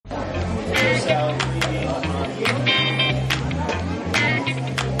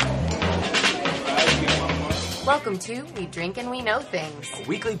Welcome to We Drink and We Know Things. A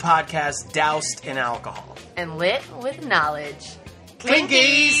weekly podcast doused in alcohol. And lit with knowledge.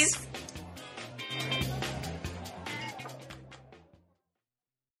 Clinkies!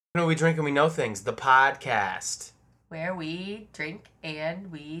 We Drink and We Know Things, the podcast. Where we drink and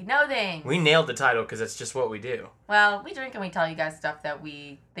we know things. We nailed the title because that's just what we do. Well, we drink and we tell you guys stuff that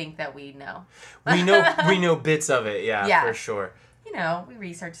we think that we know. We know bits of it, yeah, for sure. You know, we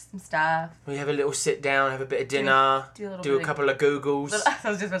research some stuff. We have a little sit down, have a bit of dinner, do a couple of Googles. I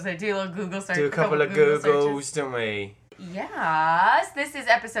was just about to say, do a little Google search. Do a couple of Googles, don't we? Yes, this is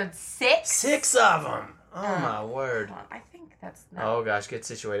episode 6. 6 of them. Oh, my word. I think that's... No. Oh, gosh, get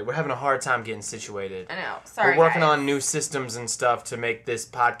situated. We're having a hard time getting situated. I know. Sorry, We're working guys. on new systems and stuff to make this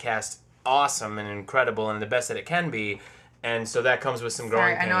podcast awesome and incredible and the best that it can be. And so that comes with some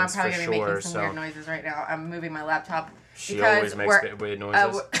growing pains, I know I'm probably going to be sure, making some weird noises right now. I'm moving my laptop. She always makes weird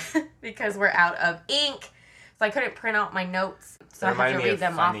noises. Because we're out of ink. So I couldn't print out my notes. So I have to read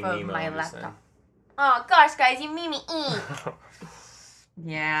them off of my laptop. Oh, gosh, guys, you made me ink.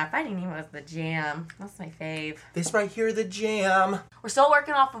 Yeah, Finding Nemo is the jam. That's my fave. This right here, the jam. We're still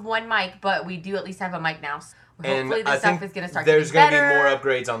working off of one mic, but we do at least have a mic now. So hopefully this stuff is going to start getting better. There's going to be more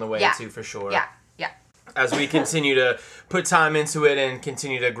upgrades on the way, too, for sure. Yeah. As we continue to put time into it and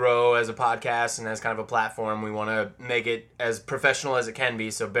continue to grow as a podcast and as kind of a platform, we want to make it as professional as it can be,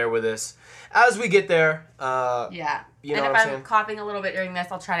 so bear with us as we get there. You know and if I'm coughing a little bit during this,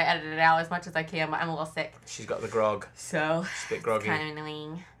 I'll try to edit it out as much as I can, but I'm a little sick. She's got the grog. So, she's a bit groggy. It's kind of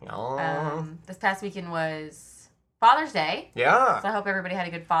annoying. Oh. This past weekend was Father's Day. Yeah. So I hope everybody had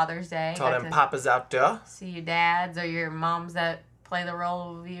a good Father's Day. All them papas out there. See your dads or your moms that play the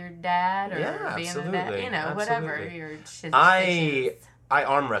role of your dad or being the dad, you know, whatever. Your I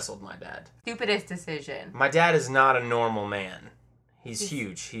arm wrestled my dad. Stupidest decision. My dad is not a normal man. He's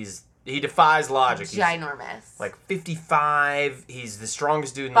huge. He defies logic. Ginormous. He's like 55. He's the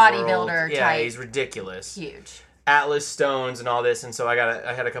strongest dude in the world. Bodybuilder Yeah, type. he's ridiculous. Huge. Atlas stones and all this, and so I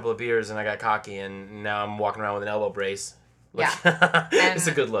had a couple of beers and I got cocky, and now I'm walking around with an elbow brace. It's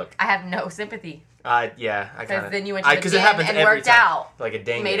a good look. I have no sympathy. I kind of. Because then you went to the gym and every worked time. out. Like a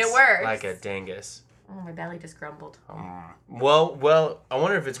dangus. Made it worse. Like a dangus. Oh, my belly just grumbled. Well, I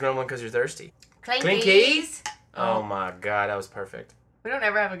wonder if it's grumbling because you're thirsty. Clinkies. Oh my god, that was perfect. We don't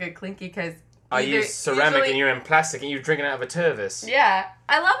ever have a good clinky because I use ceramic and you're in plastic and you're drinking out of a Tervis. Yeah.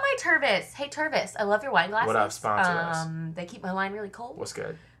 I love my Tervis. Hey, Tervis, I love your wine glasses. What up, sponsor us. They keep my wine really cold. What's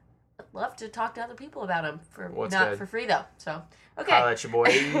good? I'd love to talk to other people about them. What's not good? For free, though. So, okay. Holla at your boy.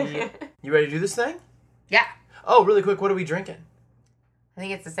 You ready to do this thing? Yeah. Oh, really quick, what are we drinking? I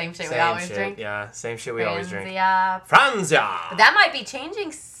think it's the same shit we always drink. Yeah, same shit we always drink. Franzia. But that might be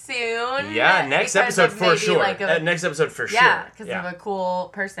changing soon. Yeah, next episode for sure. Next episode for sure. Yeah, because of a cool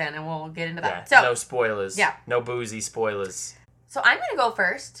person, and we'll get into that. Yeah, so, no spoilers. Yeah. No boozy spoilers. So I'm going to go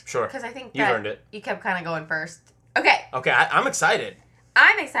first. Sure. Because I think you earned it. You kept kind of going first. Okay. Okay, I'm excited.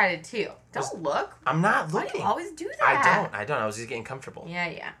 I'm excited, too. Don't look. I'm not looking. Why do you always do that? I don't. I was just getting comfortable.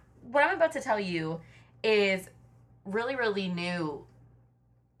 Yeah. What I'm about to tell you is really, really new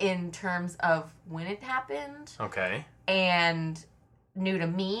in terms of when it happened. Okay. And new to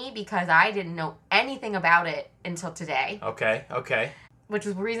me because I didn't know anything about it until today. Okay. Which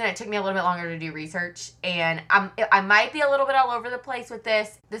was the reason it took me a little bit longer to do research. And I might be a little bit all over the place with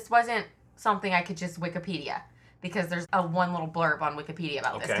this. This wasn't something I could just Wikipedia. Because there's one little blurb on Wikipedia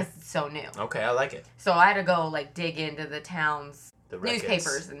about this because it's so new. Okay, I like it. So I had to go dig into the town's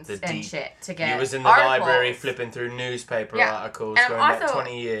newspapers and shit to get. You was in the library flipping through newspaper articles going back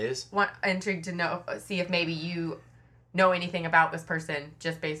 20 years. Intrigued to see if maybe you know anything about this person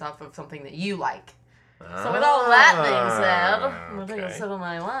just based off of something that you like. So with all that being said, I'm gonna take a sip of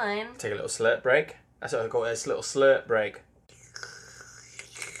my wine. Take a little slurp break. That's what I call it, a little slurp break.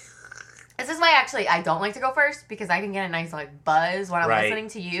 This is why actually I don't like to go first because I can get a nice buzz when I'm listening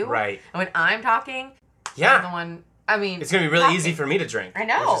to you. Right. And when I'm talking, I'm the one. I mean, it's gonna be really easy for me to drink. I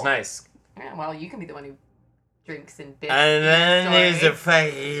know, which is nice. Yeah, well, you can be the one who drinks and bits. And then there's a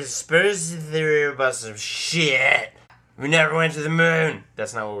fucking conspiracy theory about some shit. We never went to the moon.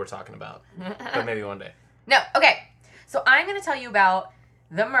 That's not what we're talking about. But maybe one day. No. Okay. So I'm gonna tell you about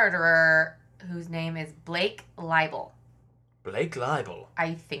the murderer whose name is Blake Leibel. Blake Leibel.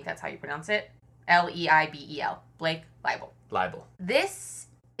 I think that's how you pronounce it. Leibel. Blake Leibel. Leibel. This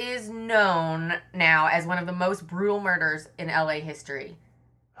is known now as one of the most brutal murders in LA history.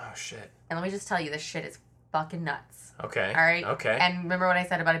 Oh, shit. And let me just tell you, this shit is fucking nuts. Okay. All right? Okay. And remember what I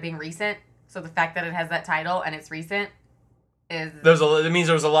said about it being recent? So the fact that it has that title and it's recent It means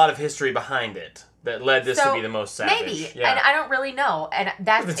there was a lot of history behind it that led this to be the most savage. Maybe. Yeah. And I don't really know. And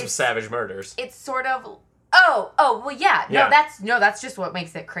that's some savage murders. It's sort of well, yeah. That's just what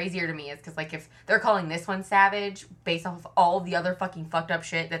makes it crazier to me is because, like, if they're calling this one savage based off of all the other fucking fucked up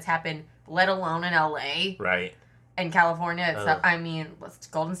shit that's happened, let alone in LA. Right. And California, I mean, it's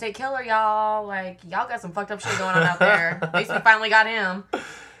Golden State Killer, y'all. Like, y'all got some fucked up shit going on out there. At least we finally got him.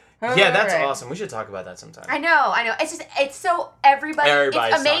 Yeah, that's awesome. We should talk about that sometime. I know. It's just, it's so Everybody's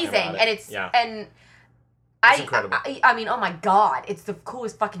it's amazing. And it's, and it's incredible. I mean, oh my God. It's the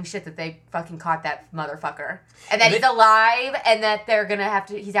coolest fucking shit that they fucking caught that motherfucker. And that he's alive and that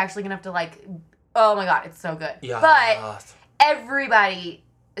he's actually gonna have to, like, oh my God, it's so good. Yeah. But everybody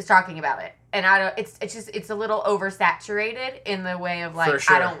is talking about it. And it's a little oversaturated in the way of, like,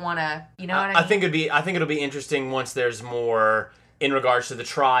 sure. I don't want to, you know what I mean? I think it'll be interesting once there's more in regards to the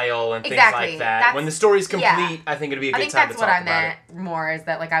trial and things like that. When the story's complete, I think it'll be a good time to talk about it. I think that's what I meant more, is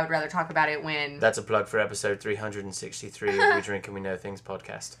that, like, I would rather talk about it when... That's a plug for episode 363 of We Drink and We Know Things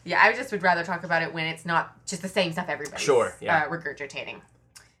podcast. Yeah, I just would rather talk about it when it's not just the same stuff everybody's regurgitating.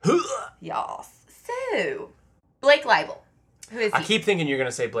 Y'all. So, Blake Lively. Who is he? I keep thinking you're going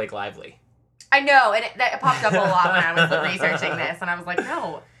to say Blake Lively. I know, and that popped up a lot when I was researching this, and I was like,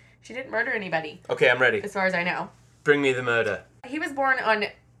 no, she didn't murder anybody. Okay, I'm ready. As far as I know. Bring me the murder. He was born on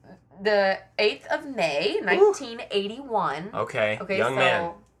the 8th of May, 1981. Okay, young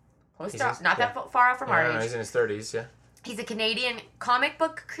man. Not that far off from our age. He's in his 30s, yeah. He's a Canadian comic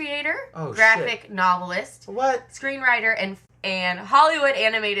book creator, graphic novelist, screenwriter, and Hollywood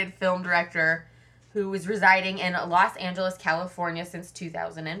animated film director who was residing in Los Angeles, California since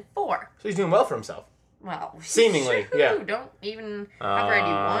 2004. So he's doing well for himself. Well, seemingly, yeah. Don't even have her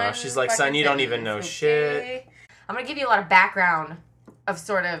ID one. She's like, son, you don't even know shit. I'm going to give you a lot of background of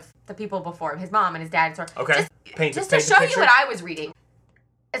sort of the people before him, his mom and his dad. Okay. Just to show you what I was reading.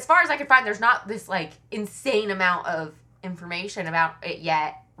 As far as I could find, there's not this, like, insane amount of information about it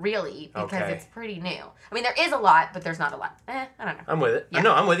yet, really, because it's pretty new. I mean, there is a lot, but there's not a lot. I don't know. I'm with it. Yeah.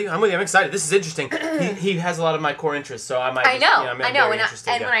 No, I'm with you. I'm excited. This is interesting. he has a lot of my core interests, so I might I know. And when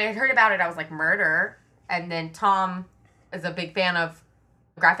I heard about it, I was like, murder. And then Tom is a big fan of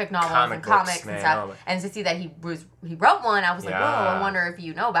graphic novels and comics and stuff. And to see that he wrote one, I was like, whoa, I wonder if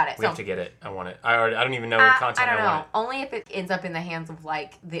you know about it. We have to get it. I want it. I don't even know what content I want. I don't know. Only if it ends up in the hands of,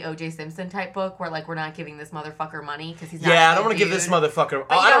 like, the O.J. Simpson type book where, like, we're not giving this motherfucker money because he's not I don't want to give this motherfucker...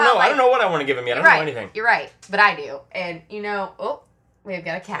 I don't know. I don't know what I want to give him yet. I don't know anything. You're right. But I do. And, you know... we've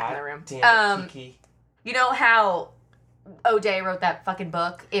got a cat in the room. Damn it, Kiki. You know how O.J. wrote that fucking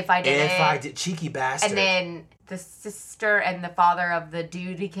book, If I Did... Cheeky bastard. And then... the sister and the father of the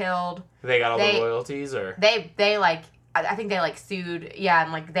dude he killed. They got all the royalties, or they like, I think they like sued,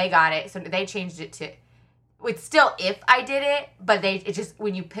 and like they got it, so they changed it to, it's still If I Did It, but it just,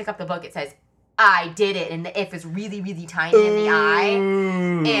 when you pick up the book, it says I did it, and the if is really, really tiny in the I,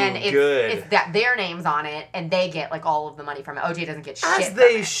 and it's that their name's on it, and they get like all of the money from it. OJ doesn't get shit. As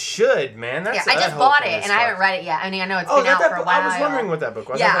they should, man. I just bought it, and I haven't read it yet. I mean, I know it's been out for a while. I was wondering what that book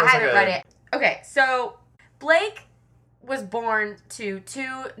was. Yeah, I haven't read it. Okay, so Blake was born to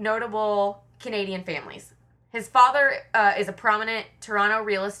two notable Canadian families. His father is a prominent Toronto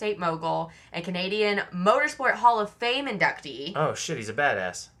real estate mogul and Canadian Motorsport Hall of Fame inductee. Oh, shit, he's a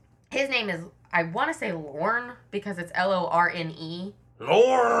badass. His name is, I want to say Lorne, because it's Lorne.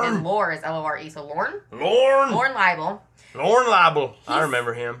 Lorne! And Lore is Lore, so Lorne? Lorne! Lorne Leibel. Lorne Leibel. I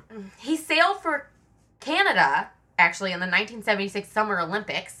remember him. He sailed for Canada, actually, in the 1976 Summer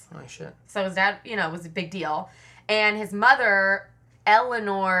Olympics. Oh, shit. So his dad, was a big deal. And his mother,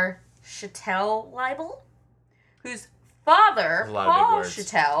 Eleanor Chattel Leibel, whose father, Paul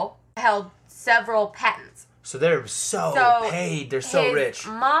Chattel, held several patents. So they're so paid. They're so rich. His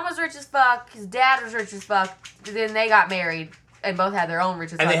mom was rich as fuck. His dad was rich as fuck. Then they got married and both had their own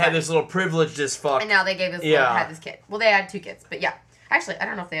rich as fuck. And they had this little privileged as fuck. And now they gave had this kid. Well, they had two kids, but yeah. Actually, I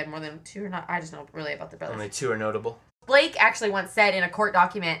don't know if they had more than two or not. I just know really about the brothers. Only two are notable. Blake actually once said in a court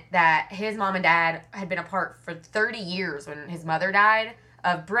document that his mom and dad had been apart for 30 years when his mother died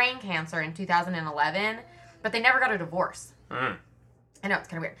of brain cancer in 2011, but they never got a divorce. I know, it's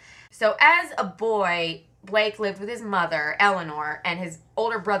kind of weird. So as a boy, Blake lived with his mother, Eleanor, and his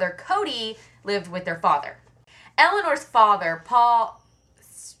older brother, Cody, lived with their father. Eleanor's father, Paul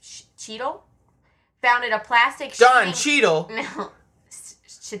Cheadle, founded a plastic Don Cheadle? No.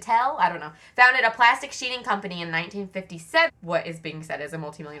 Chattel, I don't know, founded a plastic sheeting company in 1957, what is being said as a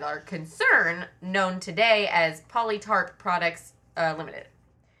multi-million-dollar concern known today as Polytarp Products Limited.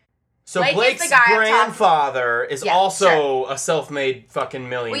 So Blake's grandfather is also a self-made fucking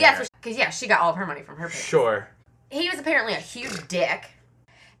millionaire. Well, yeah, because she got all of her money from her parents. Sure. he was apparently a huge dick,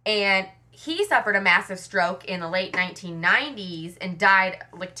 and he suffered a massive stroke in the late 1990s and died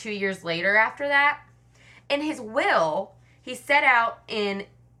like 2 years later after that. In his will, he set out in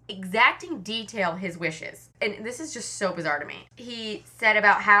exacting detail his wishes. And this is just so bizarre to me. He said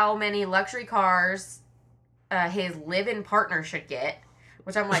about how many luxury cars his live-in partner should get,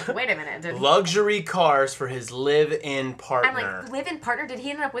 which I'm like, wait a minute. Luxury cars for his live-in partner. I'm like, live-in partner? Did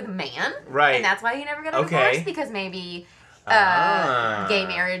he end up with a man? Right. And that's why he never got a divorce? Because maybe gay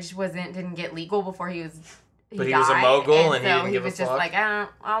marriage didn't get legal before he was... But he was a mogul and he didn't give a fuck. So he was just like,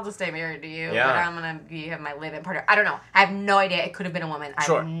 I'll just stay married to you, but I'm going to have my live-in partner. I don't know. I have no idea. It could have been a woman.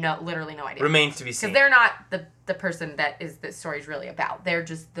 Sure. I have literally no idea. Remains to be seen. Because they're not the person that the story's really about. They're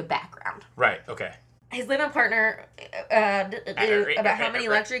just the background. Right, okay. His live-in partner, about how many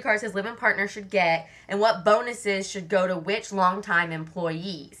luxury cars his live-in partner should get and what bonuses should go to which longtime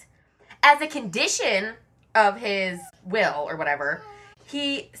employees. As a condition of his will or whatever...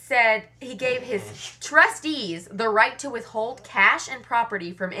 He said he gave his trustees the right to withhold cash and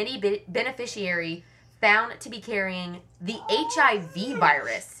property from any beneficiary found to be carrying the HIV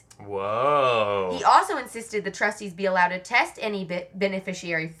virus. Whoa. He also insisted the trustees be allowed to test any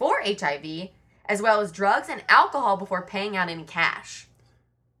beneficiary for HIV, as well as drugs and alcohol before paying out any cash.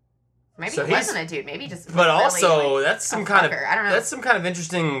 Maybe he wasn't a dude. Maybe he just. But also, that's some kind of. I don't know. That's some kind of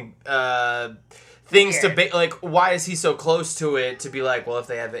interesting. Things to like, why is he so close to it to be like, well, if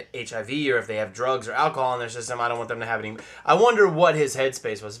they have HIV or if they have drugs or alcohol in their system, I don't want them to have any. I wonder what his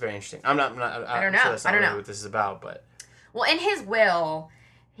headspace was. Very interesting. I don't know. Sure that's not really what this is about, but. Well, in his will,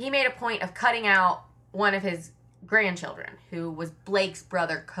 he made a point of cutting out one of his grandchildren, who was Blake's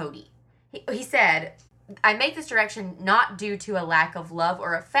brother, Cody. He said, I make this direction not due to a lack of love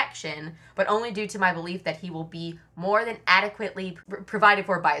or affection, but only due to my belief that he will be more than adequately provided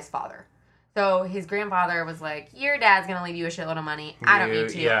for by his father. So his grandfather was like, your dad's going to leave you a shitload of money. I don't need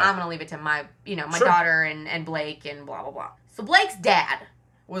to. Yeah. I'm going to leave it to my daughter and Blake and blah, blah, blah. So Blake's dad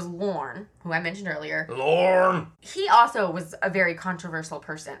was Lorne, who I mentioned earlier. Lorne! He also was a very controversial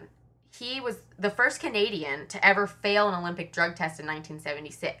person. He was the first Canadian to ever fail an Olympic drug test in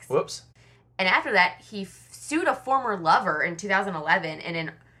 1976. Whoops. And after that, he sued a former lover in 2011 in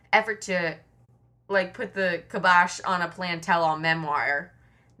an effort to, put the kibosh on a planned tell-all memoir,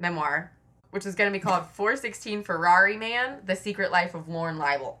 which is going to be called 416 Ferrari Man, The Secret Life of Lorne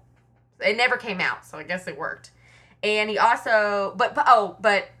Leibel. It never came out, so I guess it worked. And he also,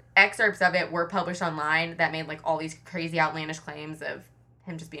 but excerpts of it were published online that made, all these crazy outlandish claims of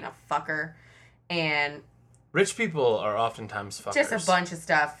him just being a fucker. And... Rich people are oftentimes fuckers. Just a bunch of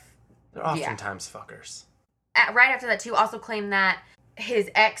stuff. They're oftentimes fuckers. Right after that, too, also claimed that his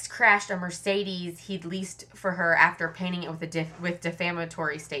ex crashed a Mercedes he'd leased for her after painting it with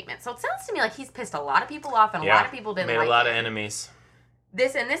defamatory statements. So it sounds to me like he's pissed a lot of people off, and a lot of people didn't like him. Made a lot of enemies.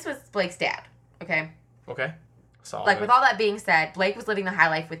 This was Blake's dad, okay? Okay. Solid. With all that being said, Blake was living the high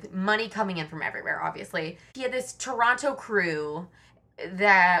life with money coming in from everywhere, obviously. He had this Toronto crew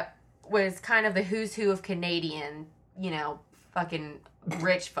that was kind of the who's who of Canadian, fucking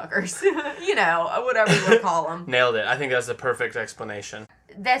rich fuckers. Whatever you want to call them. Nailed it. I think that's a perfect explanation.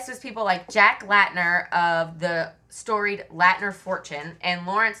 This was people like Jack Latner of the storied Latner Fortune and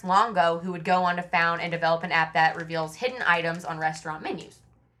Lawrence Longo, who would go on to found and develop an app that reveals hidden items on restaurant menus.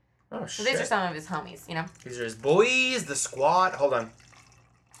 Oh, so these are some of his homies, These are his boys, the squad. Hold on.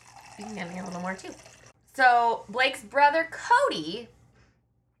 You can get me a little more, too. So, Blake's brother, Cody,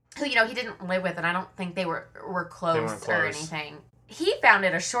 who, he didn't live with, and I don't think they were close or anything. He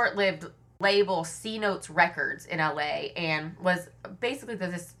founded a short-lived label, C Notes Records, in LA, and was basically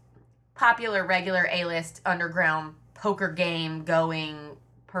this popular, regular A-list underground poker game going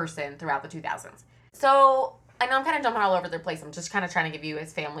person throughout the 2000s. So, I know I'm kind of jumping all over the place. I'm just kind of trying to give you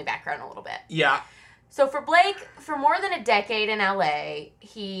his family background a little bit. Yeah. So for Blake, for more than a decade in LA,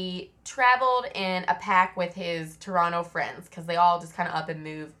 he traveled in a pack with his Toronto friends because they all just kind of up and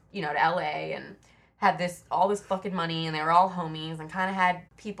moved, to LA and had all this fucking money, and they were all homies and kind of had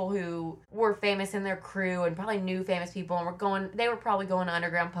people who were famous in their crew and probably knew famous people and they were probably going to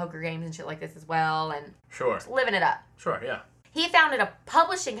underground poker games and shit like this as well and sure, just living it up. Sure, yeah. He founded a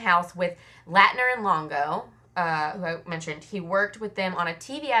publishing house with Latner and Longo, who I mentioned. He worked with them on a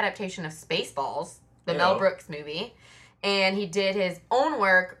TV adaptation of Spaceballs, the Mel Brooks movie, and he did his own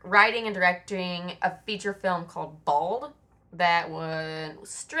work writing and directing a feature film called Bald that went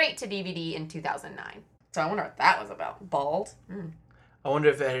straight to DVD in 2009. So I wonder what that was about. Bald? I wonder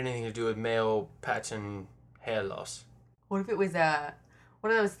if it had anything to do with male pattern hair loss. What if it was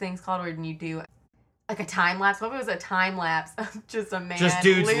what are those things called when you do like a time lapse? What if it was a time lapse of just a man just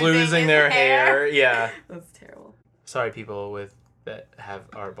dudes losing their hair? Yeah. That's terrible. Sorry, people that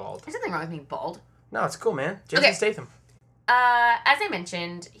are bald. There's nothing wrong with being bald. No, it's cool, man. Jason Statham. As I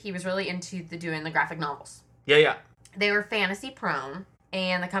mentioned, he was really into doing the graphic novels. Yeah. They were fantasy prone,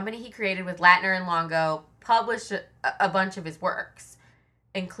 and the company he created with Latner and Longo published a bunch of his works,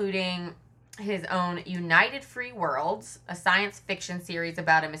 including his own United Free Worlds, a science fiction series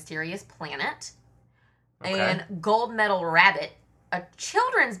about a mysterious planet, and Gold Medal Rabbit, a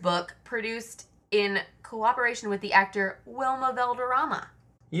children's book produced in cooperation with the actor Wilma Valderrama.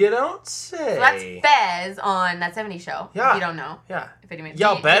 You don't say. So that's Fez on That 70s Show. Yeah. If you don't know. Yeah.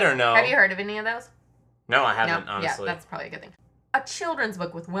 Y'all better know. Have you heard of any of those? No, I haven't, honestly. Yeah, that's probably a good thing. A children's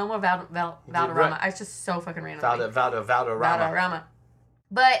book with Wilma Valderrama. It's just so fucking random. Valderrama.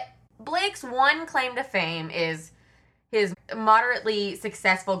 But Blake's one claim to fame is his moderately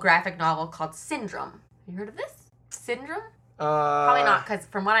successful graphic novel called Syndrome. Have you heard of this? Syndrome? Probably not, because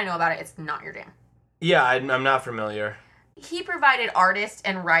from what I know about it, it's not your jam. Yeah, I'm not familiar. He provided artists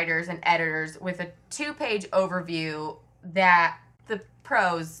and writers and editors with a 2-page overview that the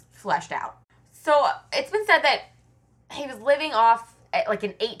prose fleshed out. So it's been said that he was living off like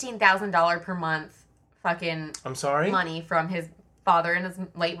an $18,000 per month fucking money from his father and his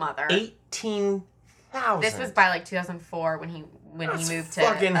late mother. $18,000. This was by like 2004 when he moved to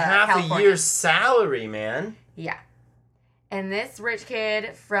fucking half California. a year's salary, man. Yeah. And this rich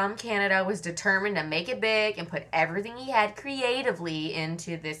kid from Canada was determined to make it big and put everything he had creatively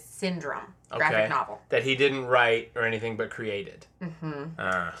into this Syndrome graphic novel. That he didn't write or anything but created.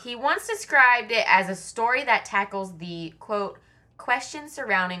 Mm-hmm. He once described it as a story that tackles the, quote, question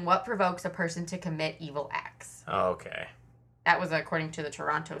surrounding what provokes a person to commit evil acts. Okay. That was according to the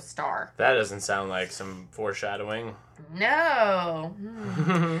Toronto Star. That doesn't sound like some foreshadowing. No.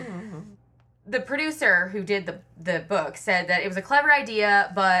 The producer who did the book said that it was a clever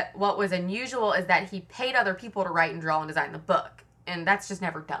idea, but what was unusual is that he paid other people to write and draw and design the book. And that's just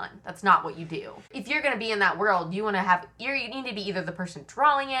never done. That's not what you do. If you're going to be in that world, you need to be either the person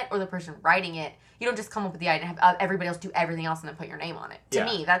drawing it or the person writing it. You don't just come up with the idea and have everybody else do everything else and then put your name on it. To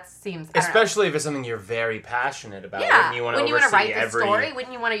me, that seems... Especially if it's something you're very passionate about. Yeah. When you want to write the story,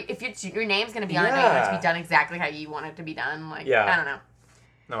 wouldn't you want to... If your name's going to be on it, you want it to be done exactly how you want it to be done. Like, I don't know.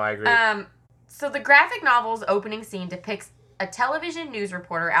 No, I agree. So the graphic novel's opening scene depicts a television news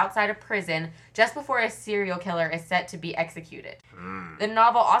reporter outside a prison just before a serial killer is set to be executed. The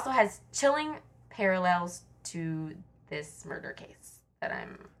novel also has chilling parallels to this murder case that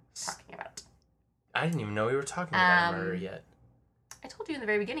I'm talking about. I didn't even know we were talking about a murder yet. I told you in the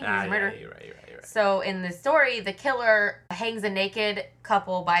very beginning he was a murderer. Yeah, you're right. So in the story, the killer hangs a naked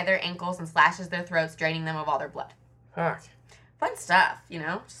couple by their ankles and slashes their throats, draining them of all their blood. Fuck. Fun stuff,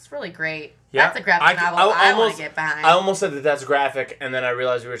 just really great. Yeah. That's a graphic novel I want to get behind. I almost said that's graphic, and then I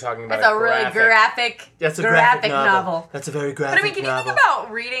realized we were talking about it's a really graphic. That's a graphic novel. That's a very graphic novel. But can you think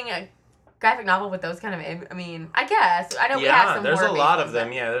about reading a graphic novel with those kind of... I guess. I know we have some there's a lot of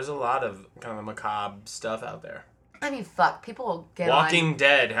them. Yeah, there's a lot of kind of macabre stuff out there. Fuck. People will get Walking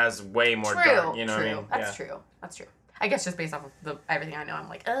Dead has way more dark, you know what I mean? That's true. I guess just based off of everything I know, I'm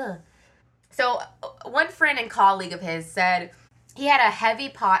like, ugh. So, one friend and colleague of his said... He had a heavy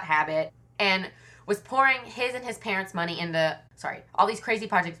pot habit and was pouring his and his parents' money into, all these crazy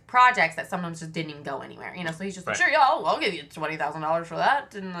projects that sometimes just didn't even go anywhere. So he's just like, sure, yeah, I'll give you $20,000 for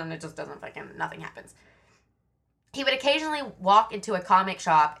that. And then it just doesn't nothing happens. He would occasionally walk into a comic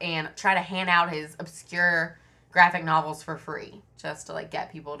shop and try to hand out his obscure graphic novels for free. Just to,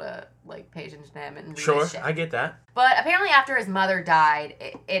 get people to, pay attention to him and read his shit. I get that. But apparently after his mother died,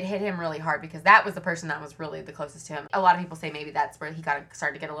 it hit him really hard because that was the person that was really the closest to him. A lot of people say maybe that's where he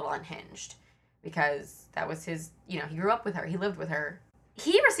started to get a little unhinged because that was his, he grew up with her. He lived with her.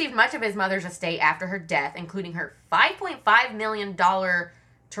 He received much of his mother's estate after her death, including her $5.5 million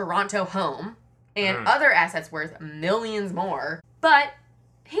Toronto home and other assets worth millions more. But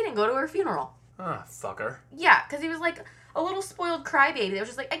he didn't go to her funeral. Ah, fucker. Yeah, because he was like a little spoiled crybaby that was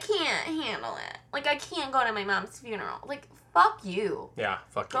just like, I can't handle it. I can't go to my mom's funeral. Fuck you. Yeah,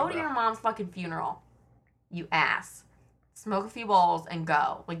 fuck you, Go to your mom's fucking funeral, you ass. Smoke a few bowls and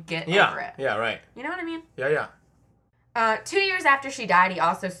go. Get over it. Yeah, right. You know what I mean? Yeah. 2 years after she died, he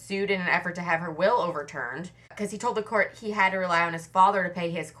also sued in an effort to have her will overturned because he told the court he had to rely on his father to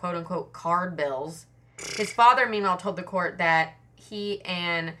pay his quote-unquote card bills. His father, meanwhile, told the court that he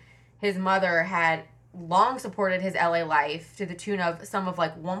and his mother had long supported his LA life to the tune of some of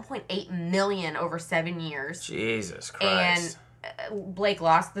 $1.8 million over 7 years. Jesus Christ. And Blake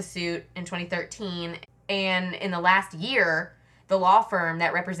lost the suit in 2013. And in the last year, the law firm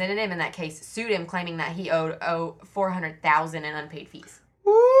that represented him in that case sued him, claiming that he owed $400,000 in unpaid fees.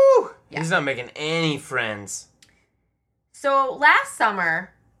 Woo! Yeah. He's not making any friends. So last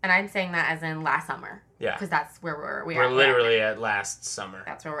summer, and I'm saying that as in last summer. Yeah. Because that's where we're literally at last summer.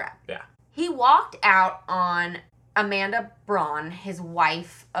 That's where we're at. Yeah. He walked out on Amanda Braun, his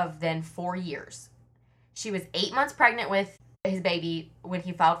wife of then 4 years. She was 8 months pregnant with his baby when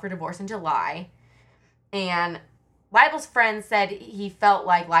he filed for divorce in July. And Leibel's friend said he felt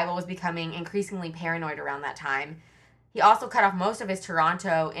like Leibel was becoming increasingly paranoid around that time. He also cut off most of his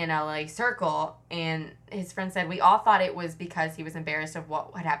Toronto and LA circle, and his friend said, we all thought it was because he was embarrassed of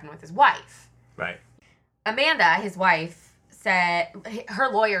what had happened with his wife. Right. Amanda, his wife, said, her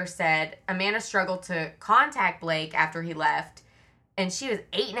lawyer said, Amanda struggled to contact Blake after he left, and she was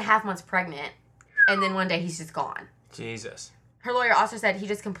 8.5 months pregnant, and then one day he's just gone. Jesus. Her lawyer also said he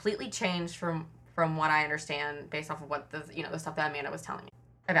just completely changed from what I understand based off of what the stuff that Amanda was telling me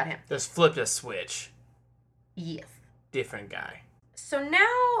about him. Just flipped a switch. Yes. Different guy. So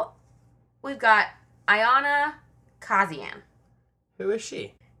now we've got Ayana Kazian. Who is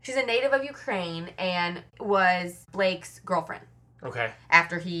she? She's a native of Ukraine and was Blake's girlfriend. Okay.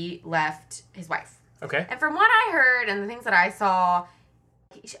 After he left his wife. Okay. And from what I heard and the things that I saw,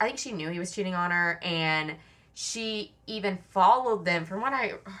 I think she knew he was cheating on her, and she even followed them. From what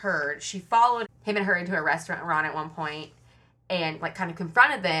I heard, she followed him and her into a restaurant at one point and, like, kind of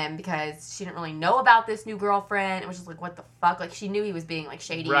confronted them because she didn't really know about this new girlfriend. It was just like, what the fuck? Like, she knew he was being, like,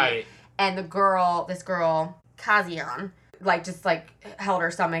 shady. Right. And this girl, Kazian, like, just, like, held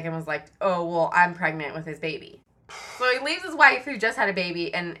her stomach and was like, oh, well, I'm pregnant with his baby. So he leaves his wife who just had a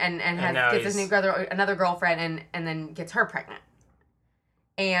baby and gets his new another girlfriend and then gets her pregnant.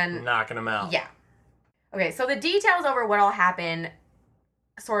 And knocking him out. Yeah. Okay, so the details over what all happened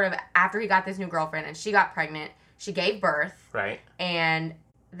sort of after he got this new girlfriend and she got pregnant. She gave birth. Right. And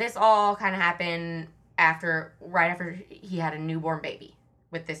this all kind of happened right after he had a newborn baby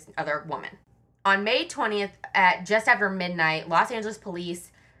with this other woman. On May 20th, at just after midnight, Los Angeles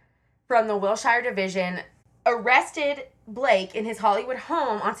police from the Wilshire Division arrested Blake in his Hollywood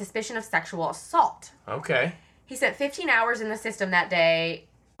home on suspicion of sexual assault. Okay. He spent 15 hours in the system that day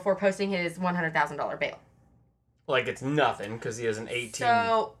before posting his $100,000 bail. Like it's nothing because he has an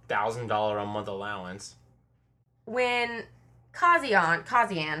 $18,000 a month allowance. When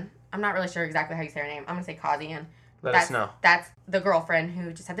Kazian, I'm not really sure exactly how you say her name. I'm going to say Kazian. Let us know. That's the girlfriend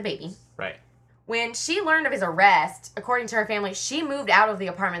who just had the baby. Right. When she learned of his arrest, according to her family, she moved out of the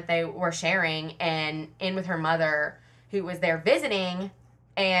apartment they were sharing and in with her mother, who was there visiting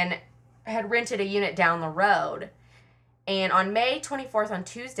and had rented a unit down the road. And on May 24th, on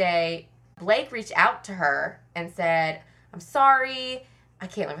Tuesday, Blake reached out to her and said, I'm sorry, I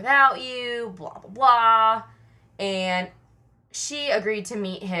can't live without you, blah, blah, blah. And she agreed to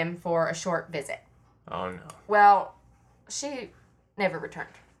meet him for a short visit. Oh, no. Well, she never returned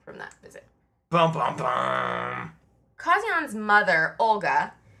from that visit. Bum, bum, bum. Kazian's mother,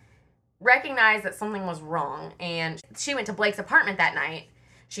 Olga, recognized that something was wrong, and she went to Blake's apartment that night.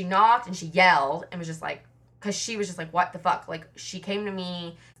 She knocked and she yelled and was just like, because she was just like, what the fuck? Like, she came to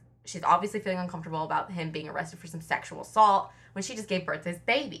me. She's obviously feeling uncomfortable about him being arrested for some sexual assault when she just gave birth to his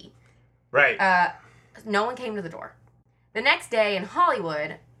baby. Right. No one came to the door. The next day in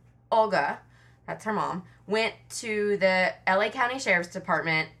Hollywood, Olga, that's her mom, went to the LA County Sheriff's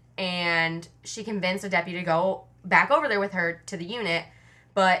Department and she convinced a deputy to go back over there with her to the unit.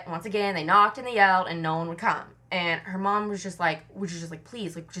 But once again, they knocked and they yelled and no one would come. And her mom was just like,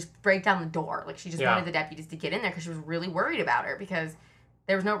 please, like, just break down the door. Like, she just wanted the deputies to get in there because she was really worried about her because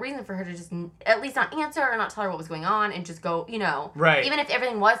there was no reason for her to just at least not answer or not tell her what was going on and just go, Right. Even if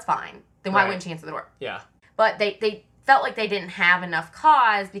everything was fine, then why wouldn't she answer the door? Yeah. But they felt like they didn't have enough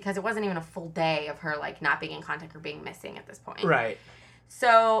cause because it wasn't even a full day of her, like, not being in contact or being missing at this point. Right.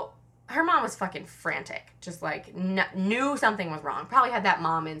 So her mom was fucking frantic. Just, like, knew something was wrong. Probably had that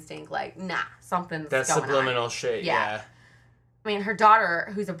mom instinct, like, nah, something's going on. That's subliminal shit, yeah. I mean, her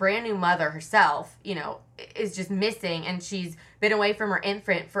daughter, who's a brand new mother herself, is just missing, and she's been away from her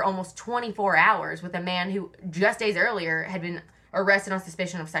infant for almost 24 hours with a man who just days earlier had been arrested on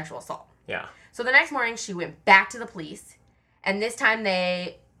suspicion of sexual assault. Yeah. So the next morning, she went back to the police, and this time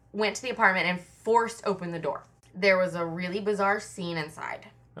they went to the apartment and forced open the door. There was a really bizarre scene inside.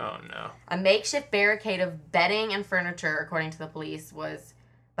 Oh, no. A makeshift barricade of bedding and furniture, according to the police, was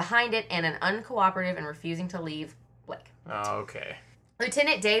behind it, and an uncooperative and refusing to leave Blake. Oh, okay.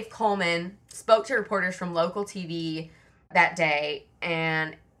 Lieutenant Dave Coleman spoke to reporters from local TV that day,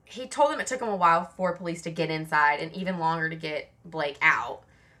 and he told them it took him a while for police to get inside and even longer to get Blake out.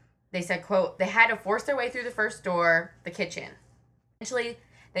 They said, quote, they had to force their way through the first door, the kitchen. Eventually,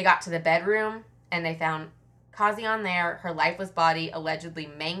 they got to the bedroom, and they found Kazian there, her lifeless body allegedly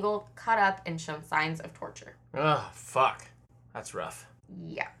mangled, cut up, and shown signs of torture. Oh, fuck. That's rough.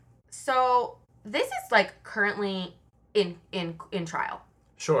 Yeah. So this is like currently in trial.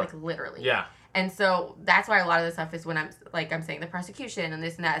 Sure. Like literally. Yeah. And so that's why a lot of this stuff is when I'm saying the prosecution and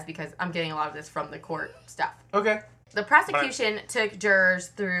this and that is because I'm getting a lot of this from the court stuff. Okay. The prosecution took jurors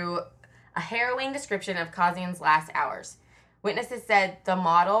through a harrowing description of Kazian's last hours. Witnesses said the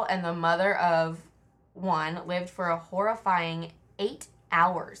model and the mother of one lived for a horrifying 8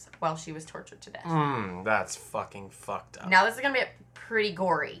 hours while she was tortured to death. That's fucking fucked up. Now, this is going to be pretty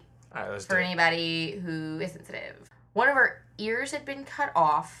gory for anybody who is sensitive. One of her ears had been cut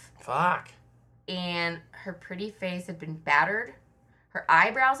off. Fuck. And her pretty face had been battered. Her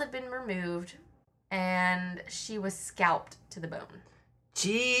eyebrows had been removed. And she was scalped to the bone.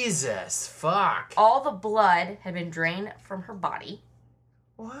 Jesus. Fuck. All the blood had been drained from her body.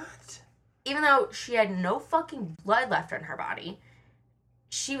 What? Even though she had no fucking blood left on her body,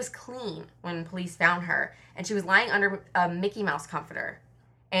 she was clean when police found her. And she was lying under a Mickey Mouse comforter.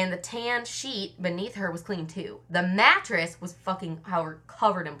 And the tan sheet beneath her was clean too. The mattress was fucking, however,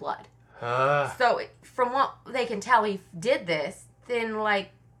 covered in blood. So, from what they can tell, he did this, then, like...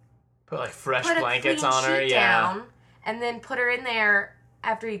 Put, like, fresh blankets on her, down, and then put her in there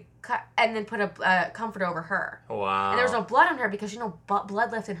after he cut... And then put a comforter over her. Wow. And there was no blood on her because,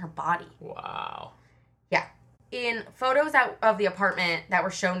 blood left in her body. Wow. Yeah. In photos of the apartment that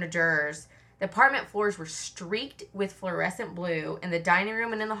were shown to jurors, the apartment floors were streaked with fluorescent blue in the dining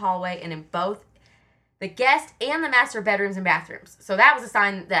room and in the hallway and in both the guest and the master bedrooms and bathrooms. So that was a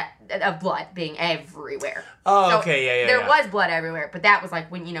sign of blood being everywhere. Oh, so okay, yeah. There was blood everywhere, but that was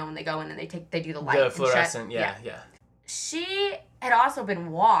like when they go in and they do the light. The fluorescent, yeah. She had also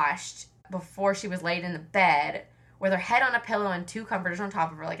been washed before she was laid in the bed with her head on a pillow and 2 comforters on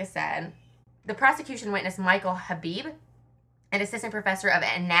top of her, like I said. The prosecution witness Michael Habib, an assistant professor of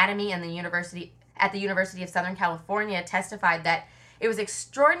anatomy at the University of Southern California, testified that it was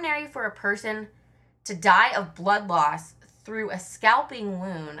extraordinary for a person to die of blood loss through a scalping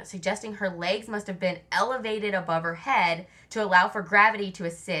wound, suggesting her legs must have been elevated above her head to allow for gravity to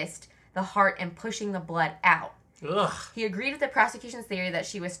assist the heart in pushing the blood out. Ugh. He agreed with the prosecution's theory that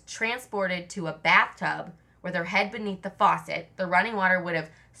she was transported to a bathtub with her head beneath the faucet. The running water would have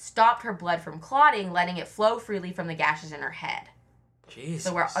stopped her blood from clotting, letting it flow freely from the gashes in her head. Jesus.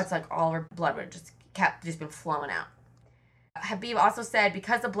 So it's like all her blood would have just been flowing out. Habib also said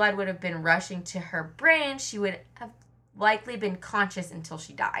because the blood would have been rushing to her brain, she would have likely been conscious until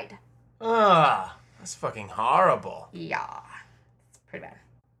she died. That's fucking horrible. Yeah. It's pretty bad.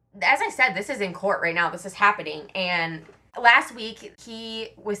 As I said, this is in court right now. This is happening. And last week, he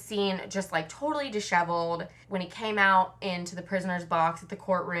was seen just like totally disheveled. When he came out into the prisoner's box at the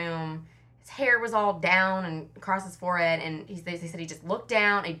courtroom, his hair was all down and across his forehead. And they said he just looked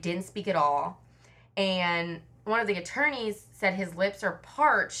down and didn't speak at all. And one of the attorneys said his lips are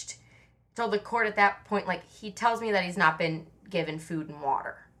parched. Told the court at that point, like, he tells me that he's not been given food and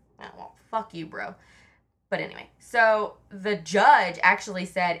water. Well, fuck you, bro. But anyway, so the judge actually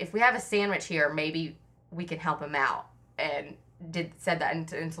said, if we have a sandwich here, maybe we can help him out. And said that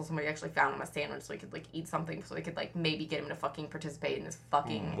until somebody actually found him a sandwich so he could, like, eat something so they could, like, maybe get him to fucking participate in this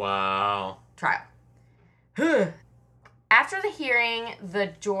fucking trial. After the hearing,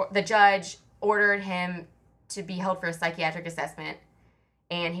 the judge ordered him to be held for a psychiatric assessment,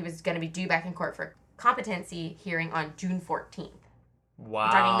 and he was going to be due back in court for a competency hearing on June 14th. Wow.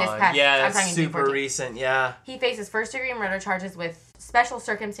 I'm talking this past, that's super recent, yeah. He faces first-degree murder charges with special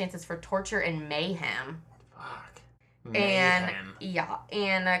circumstances for torture and mayhem. Fuck. Mayhem.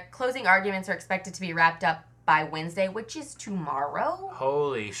 And closing arguments are expected to be wrapped up by Wednesday, which is tomorrow.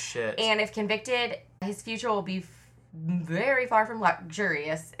 Holy shit. And if convicted, his future will be very far from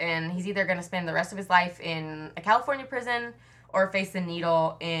luxurious, and he's either going to spend the rest of his life in a California prison or face the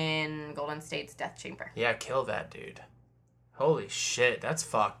needle in Golden State's death chamber. Yeah, kill that dude. Holy shit, that's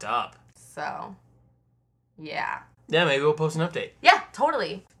fucked up. So, yeah. Yeah, maybe we'll post an update. Yeah,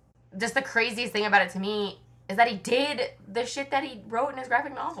 totally. Just the craziest thing about it to me is that he did the shit that he wrote in his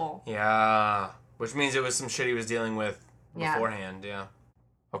graphic novel. Yeah, which means it was some shit he was dealing with beforehand, yeah.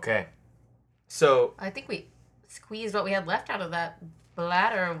 Okay, so... I think we squeezed what we had left out of that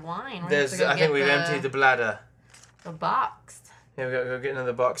bladder of wine. I think we've emptied the bladder. The box. Yeah, we gotta go get into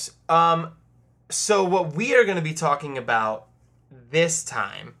the box. So what we are going to be talking about this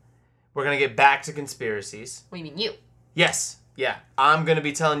time, we're going to get back to conspiracies. What do you mean you? Yes. Yeah. I'm going to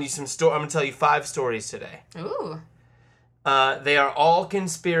be telling you I'm going to tell you 5 stories today. Ooh. They are all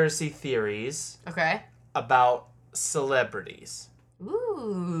conspiracy theories. Okay. About celebrities.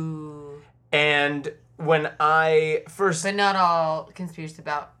 Ooh. And when I first... But not all conspiracies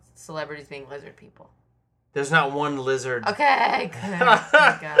about celebrities being lizard people. There's not one lizard. Okay,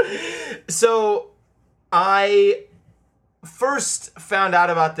 good. So, I first found out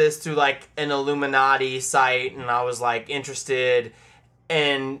about this through, like, an Illuminati site, and I was, like, interested.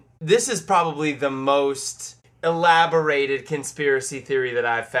 And this is probably the most elaborated conspiracy theory that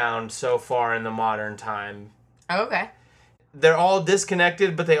I've found so far in the modern time. Okay. They're all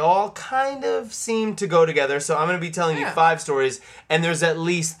disconnected, but they all kind of seem to go together. So I'm going to be telling you 5 stories, and there's at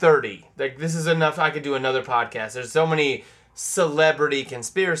least 30. Like, this is enough. I could do another podcast. There's so many celebrity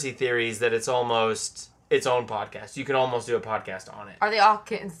conspiracy theories that it's almost its own podcast. You can almost do a podcast on it. Are they all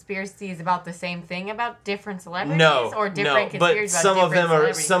conspiracies about the same thing, about different celebrities? No, or different conspiracies but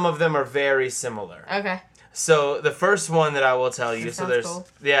about some of them are very similar. Okay. So the first one that I will tell you, so there's cool.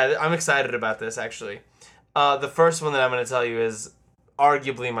 Yeah, I'm excited about this actually. The first one that I'm going to tell you is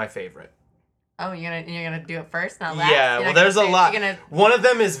arguably my favorite. Oh, you're gonna do it first, not last? Yeah, well, there's a lot. One of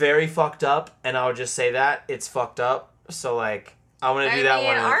them is very fucked up, and I'll just say that it's fucked up. So like, I want to do that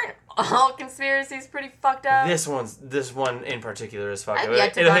one. Aren't all conspiracies pretty fucked up? This one in particular is fucked up. I've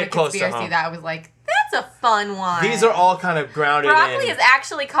yet to find a conspiracy that I was like, that's a fun one. These are all kind of grounded Broccoli is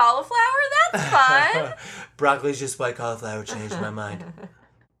actually cauliflower? That's fun. Broccoli's just white cauliflower. Changed my mind.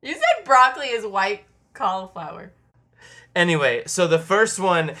 You said broccoli is white cauliflower. Anyway, so the first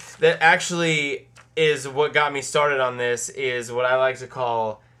one that actually is what got me started on this is what I like to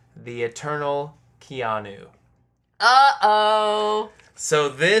call the Eternal Keanu. Uh-oh. So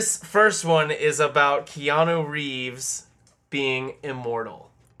this first one is about Keanu Reeves being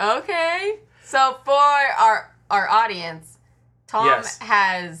immortal. Okay. So for our audience, Tom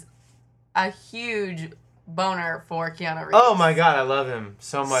has a huge boner for Keanu Reeves. Oh my god, I love him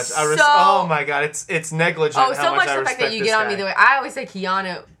so much. Oh my god, it's negligent how much I respect this guy. Oh, so much the fact that you get on me the way. I always say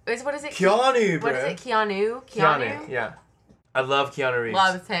Keanu. What is it? Keanu, bro. What is it? Keanu? Keanu, yeah. I love Keanu Reeves.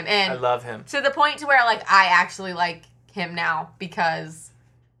 Loves him. And I love him. To the point to where, like, I actually like him now because...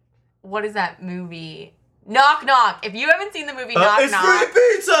 What is that movie? Knock Knock. If you haven't seen the movie Knock Knock... It's free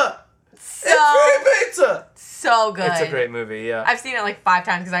pizza! It's free pizza! So good. It's a great movie, yeah. I've seen it like 5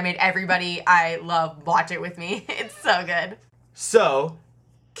 times because I made everybody I love watch it with me. It's so good. So,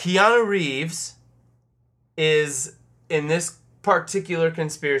 Keanu Reeves is, in this particular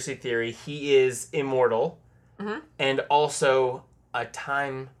conspiracy theory, he is immortal and also a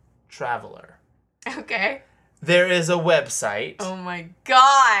time traveler. Okay. There is a website. Oh my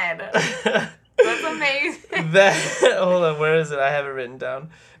god. That's amazing. Hold on, where is it? I have it written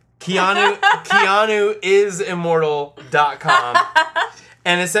down. KeanuIsImmortal.com.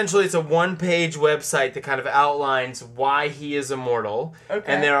 And essentially it's a one-page website that kind of outlines why he is immortal.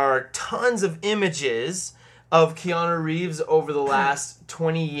 Okay. And there are tons of images of Keanu Reeves over the last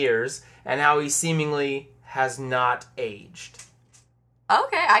 20 years and how he seemingly has not aged.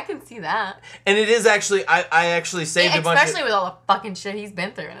 Okay, I can see that. And it is actually, I actually saved a bunch of... Especially with all the fucking shit he's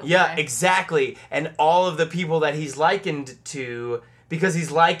been through in his life. life. Exactly. And all of the people that he's likened to... Because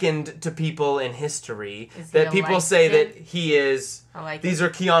he's likened to people in history that people say that he is... These are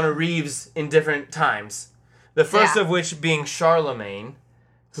Keanu Reeves in different times. The first of which being Charlemagne.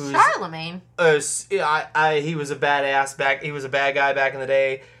 Charlemagne? He was a badass he was a bad guy back in the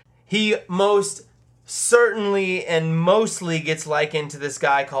day. He most certainly and mostly gets likened to this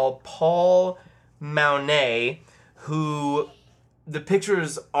guy called Paul Mounet, who the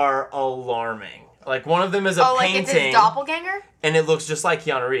pictures are alarming. Like, one of them is a painting. Like it's his doppelganger? And it looks just like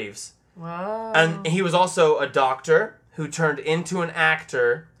Keanu Reeves. Whoa. And he was also a doctor who turned into an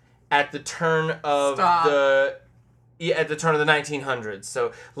actor at the turn of the 1900s.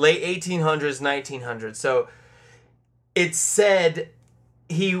 So late 1800s, 1900s. So it's said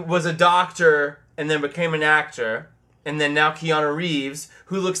he was a doctor and then became an actor, and then now Keanu Reeves,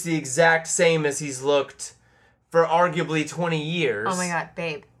 who looks the exact same as he's looked for arguably 20 years. Oh my god,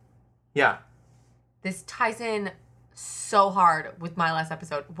 babe. Yeah. This ties in so hard with my last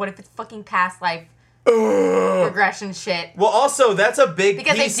episode. What if it's fucking past life regression shit? Well, also, that's a big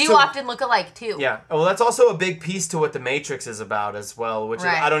because piece they do often look alike, too. Yeah. Well, that's also a big piece to what The Matrix is about as well, which is,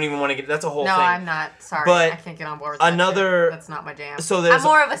 I don't even want to get... That's a whole thing. No, I'm not. Sorry. But I can't get on board with that shit. That's not my jam. So I'm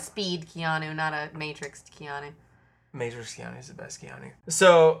more of a Speed Keanu, not a Matrix Keanu. Matrix Keanu is the best Keanu.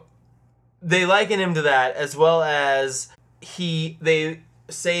 So, they liken him to that, as well as they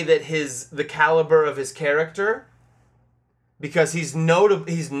say that the caliber of his character, because he's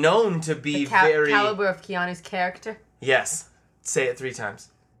known to be very... caliber of Keanu's character? Yes. Say it 3 times.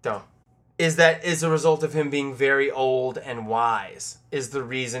 Don't. Is a result of him being very old and wise, is the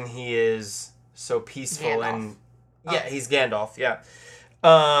reason he is so peaceful. Gandalf. And... Yeah, he's Gandalf, yeah.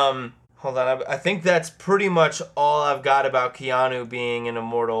 Hold on, I think that's pretty much all I've got about Keanu being an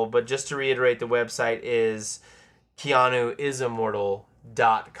immortal, but just to reiterate, the website is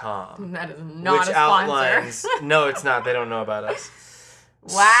KeanuIsImmortal.com. That is not a sponsor. No, it's not. They don't know about us.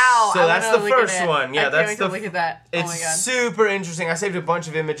 Wow. So that's the first one. Yeah, that's the. Look at that. Oh my God. It's super interesting. I saved a bunch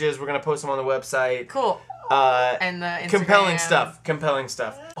of images. We're going to post them on the website. Cool. And the Instagram. Compelling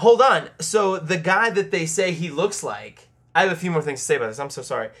stuff. Hold on. So the guy that they say he looks like, I have a few more things to say about this. I'm so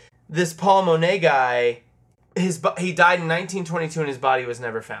sorry. This Paul Monet guy, he died in 1922 and his body was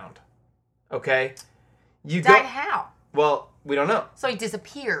never found. Okay? Died how? Well, we don't know. So he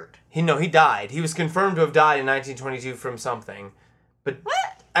disappeared. He died. He was confirmed to have died in 1922 from something. But what?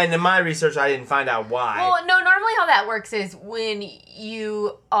 And in my research, I didn't find out why. Well, no, normally how that works is when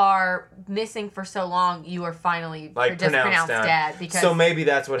you are missing for so long, you are finally just pronounced dead. Because so maybe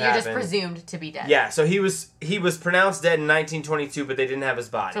that's what happened. You're just presumed to be dead. Yeah, so he was pronounced dead in 1922, but they didn't have his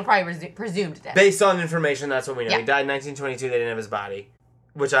body. So probably presumed dead. Based on information, that's what we know. Yeah. He died in 1922, they didn't have his body,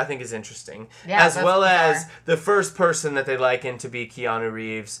 which I think is interesting. Yeah, as well as the first person that they liken to be Keanu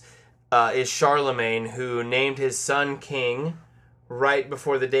Reeves is Charlemagne, who named his son king right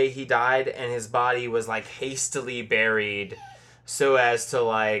before the day he died, and his body was like hastily buried so as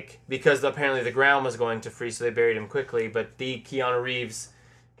to because apparently the ground was going to freeze, so they buried him quickly. But the Keanu Reeves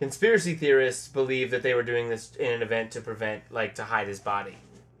conspiracy theorists believe that they were doing this in an event to prevent, to hide his body.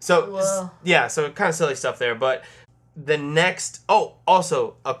 So, yeah, so kind of silly stuff there. But the next,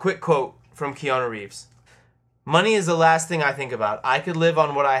 also a quick quote from Keanu Reeves. "Money is the last thing I think about. I could live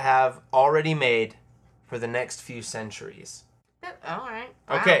on what I have already made for the next few centuries." All right.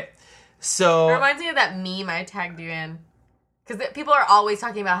 Wow. Okay, so... It reminds me of that meme I tagged you in. Because people are always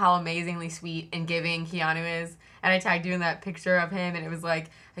talking about how amazingly sweet and giving Keanu is. And I tagged you in that picture of him, and it was like,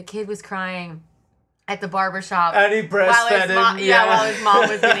 a kid was crying at the barbershop. And he breastfed him. Yeah, while his mom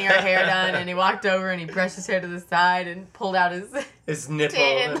was getting her hair done. And he walked over, and he brushed his hair to the side and pulled out his nipple.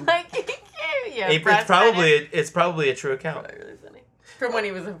 And it's probably a true account. Probably really funny. From when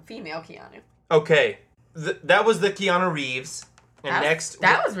he was a female Keanu. Okay. That was the Keanu Reeves. And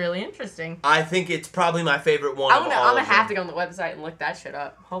that was really interesting. I think it's probably my favorite one. I'm gonna have to go on the website and look that shit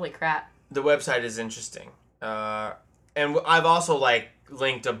up. Holy crap! The website is interesting, and I've also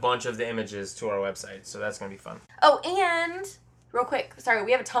linked a bunch of the images to our website, so that's gonna be fun. Oh, and real quick, sorry,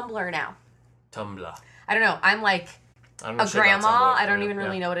 we have a Tumblr now. Tumblr. I don't know. I'm a grandma. I don't even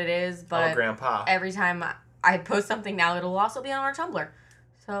really know what it is, but grandpa. Every time I post something now, it'll also be on our Tumblr.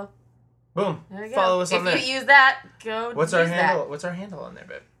 So. Boom. Follow us on there. If you use that, go. What's our handle? What's our handle on there,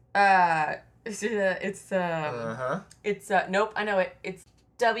 babe? Nope, I know it. It's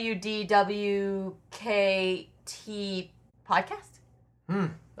WDWKT podcast.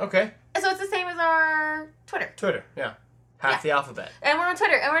 Okay. So it's the same as our Twitter. Yeah. Half the alphabet. And we're on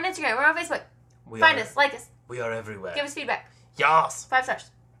Twitter, and we're on Instagram, we're on Facebook. Find us, like us. We are everywhere. Give us feedback. Yes. 5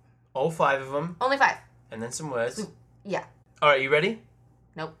 stars. All 5 of them. Only 5. And then some words. Yeah. All right, you ready?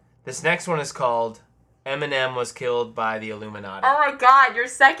 Nope. This next one is called Eminem Was Killed by the Illuminati. Oh my God, your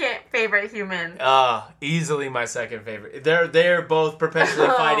second favorite human. Easily my second favorite. They're both perpetually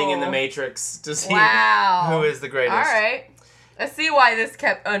fighting in the Matrix to see who is the greatest. All right. I see why this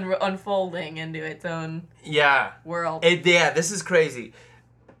kept unfolding into its own world. This is crazy.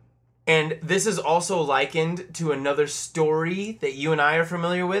 And this is also likened to another story that you and I are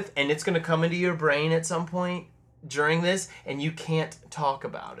familiar with, and it's going to come into your brain at some point during this, and you can't talk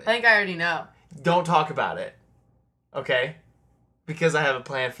about it. I think I already know. Don't talk about it. Okay? Because I have a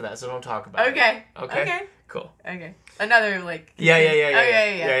plan for that, so don't talk about it. Okay. Cool. Okay. Another, Yeah.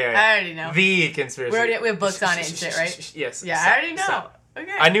 I already know. The conspiracy. We have books on it and shit, right? Yes. Yeah, I already know.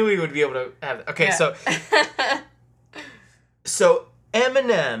 Okay. I knew we would be able to have it. Okay, so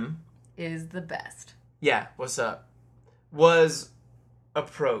Eminem... is the best. Yeah, what's up? Was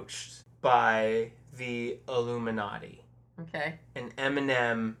approached by the Illuminati. Okay. And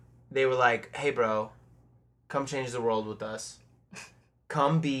Eminem, they were like, "Hey, bro, come change the world with us.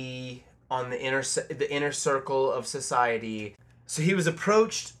 Come be on the inner circle of society." So he was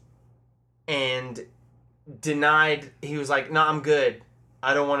approached and denied. He was like, "No, I'm good.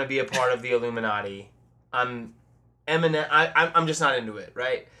 I don't want to be a part of the Illuminati. I'm just not into it."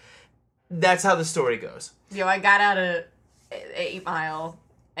 Right? That's how the story goes. Yo, I got out of 8 Mile.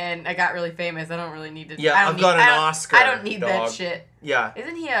 And I got really famous. I don't really need to... Yeah, I've got an Oscar, I don't need that shit. Yeah.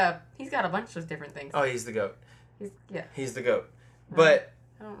 Isn't he he's got a bunch of different things. Oh, he's the GOAT. He's the GOAT. But...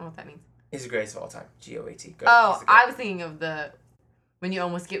 I don't know what that means. He's the greatest of all time. GOAT. GOAT. Oh, I was thinking of when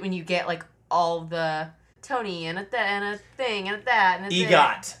you get all the Tony and a thing and a that and a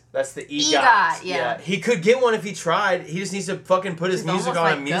EGOT. thing. That's the EGOT. EGOT, yeah. He could get one if he tried. He just needs to fucking put his music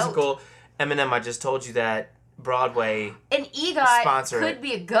on a musical. Eminem, I just told you that Broadway an EGOT sponsor could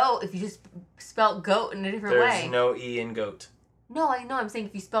be a goat if you just spelled goat in a different way. There's no E in goat. No, I know. I'm saying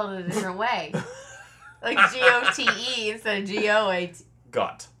if you spelled it a different way. Like G-O-T-E instead of G-O-A-T.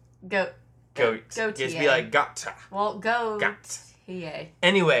 Got. Goat. Goat. Goat. Just be like, got. Well, goat. Got. Yeah.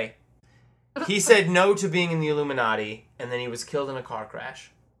 Anyway, he said no to being in the Illuminati, and then he was killed in a car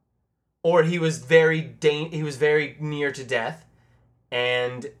crash. Or he was very near to death,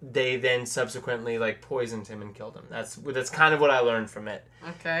 and they then subsequently like poisoned him and killed him. That's kind of what I learned from it.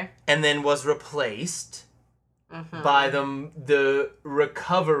 Okay. And then was replaced by the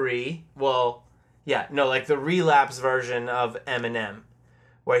recovery. Well, yeah, no, like the relapse version of Eminem,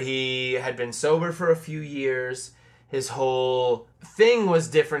 where he had been sober for a few years. His whole thing was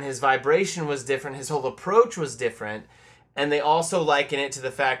different. His vibration was different. His whole approach was different. And they also liken it to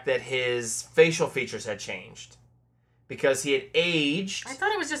the fact that his facial features had changed. Because he had aged. I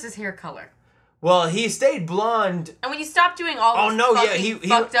thought it was just his hair color. Well, he stayed blonde. And when you stop doing all these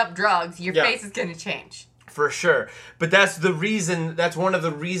fucked up drugs, your face is going to change. For sure. But that's one of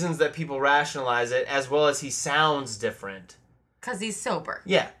the reasons that people rationalize it, as well as he sounds different. Because he's sober.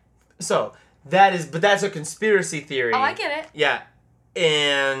 Yeah. So, that's a conspiracy theory. Oh, I get it. Yeah.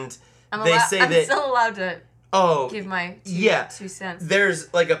 And I'm still allowed to give my 2 cents.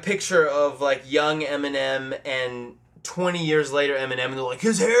 There's like a picture of like young Eminem and 20 years later Eminem, and they're like,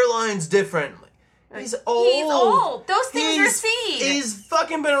 his hairline's different. He's old. He's old. Those things are seen. He's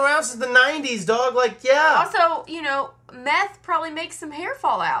fucking been around since the 90s, dog. Like, yeah. Also, meth probably makes some hair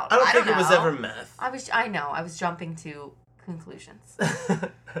fall out. I don't think it was ever meth. I know. I was jumping to conclusions.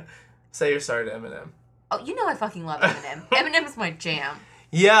 Say you're sorry to Eminem. Oh, I fucking love Eminem. Eminem is my jam.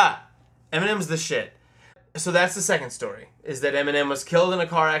 Yeah. Eminem's the shit. So that's the second story, is that Eminem was killed in a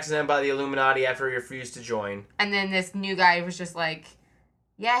car accident by the Illuminati after he refused to join. And then this new guy was just like,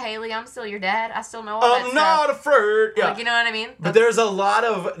 yeah, Haley, I'm still your dad. I still know all that stuff. I'm not afraid. Yeah. Like, you know what I mean? But there's a lot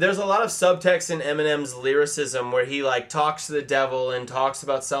of subtext in Eminem's lyricism where he like talks to the devil and talks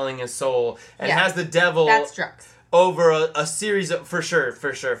about selling his soul and has the devil. That's drugs. Over a series of for sure.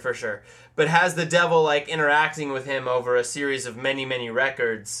 But has the devil like interacting with him over a series of many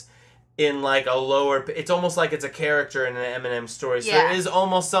records in like a lower. It's almost like it's a character in an Eminem story. So there is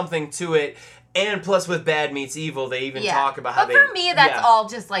almost something to it. And plus, with Bad Meets Evil, they even talk about how for me, that's all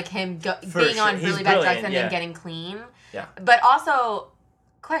just like him being on really bad drugs and then getting clean. Yeah. But also,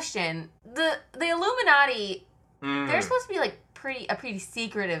 question: the Illuminati, they're supposed to be like a pretty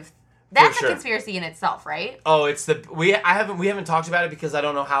secretive. That's a conspiracy in itself, right? Oh, it's we haven't talked about it because I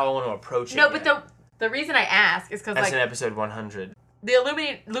don't know how I want to approach it. No, but the reason I ask is because that's in episode 100. The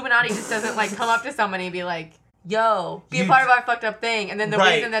Illuminati just doesn't like come up to somebody and be like, yo, be a part of our fucked up thing. And then the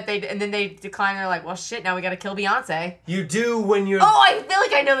reason that they decline, they're like, well, shit, now we gotta kill Beyonce. You do when you're... Oh, I feel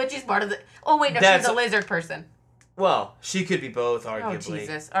like I know that she's part of the... Oh, wait, no, she's a lizard person. Well, she could be both, arguably. Oh,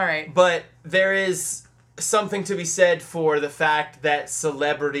 Jesus. All right. But there is something to be said for the fact that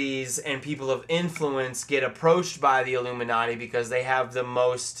celebrities and people of influence get approached by the Illuminati because they have the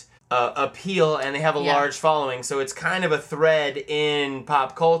most... appeal and they have a large following. So it's kind of a thread in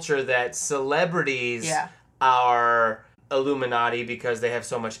pop culture that celebrities are Illuminati because they have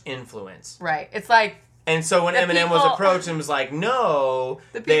so much influence. Right. It's like... And so when Eminem was approached and was like, no,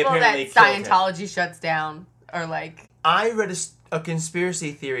 the people that Scientology shuts down are like... I read a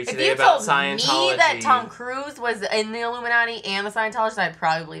conspiracy theory today about Scientology. If you told me that Tom Cruise was in the Illuminati and the Scientologists, I'd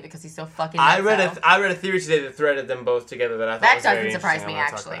probably believe it because he's so fucking I read a theory today that threaded them both together that I thought was very interesting. That doesn't surprise me,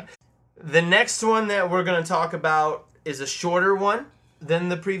 actually. The next one that we're going to talk about is a shorter one than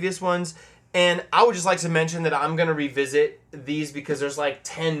the previous ones. And I would just like to mention that I'm going to revisit these because there's like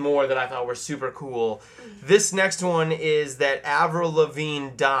 10 more that I thought were super cool. This next one is that Avril Lavigne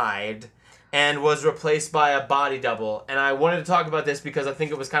died and was replaced by a body double. And I wanted to talk about this because I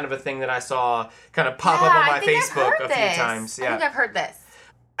think it was kind of a thing that I saw kind of pop up on my Facebook a few times. Yeah. I think I've heard this.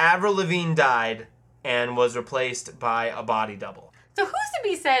 Avril Lavigne died and was replaced by a body double. So who's to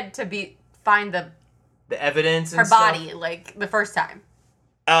be said to find the evidence and her body like the first time?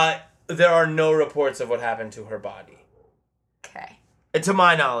 There are no reports of what happened to her body. Okay. To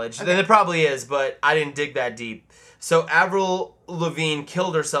my knowledge. Okay. There probably is, but I didn't dig that deep. So Avril Lavigne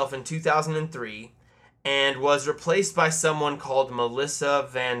killed herself in 2003 and was replaced by someone called Melissa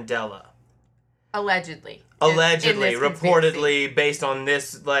Vandella. Allegedly. Reportedly, based on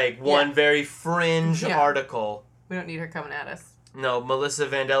this one very fringe article. We don't need her coming at us. No, Melissa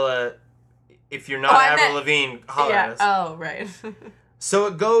Vandella, if you're not Avril Lavigne, holler at us. Oh, right. So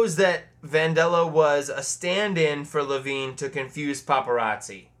it goes that Vandella was a stand-in for Lavigne to confuse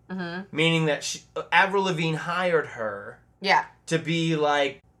paparazzi. Mm-hmm. Meaning that Avril Lavigne hired her to be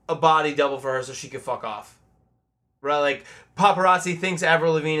like a body double for her so she could fuck off. Right, like paparazzi thinks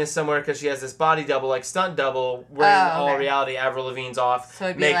Avril Lavigne is somewhere because she has this body double, like stunt double. Where in all reality, Avril Lavigne's off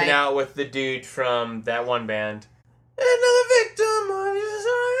making out with the dude from that one band. Another victim of your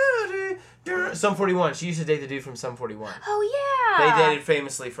society. Sum 41. She used to date the dude from Sum 41. Oh yeah. They dated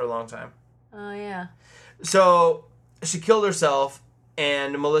famously for a long time. Oh yeah. So she killed herself,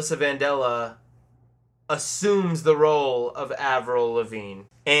 and Melissa Vandella assumes the role of Avril Lavigne.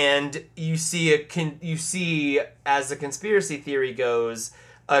 And you see as the conspiracy theory goes,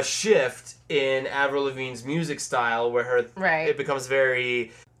 a shift in Avril Lavigne's music style where it becomes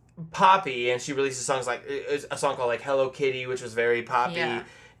very poppy, and she releases songs like a song called like Hello Kitty, which was very poppy. Yeah.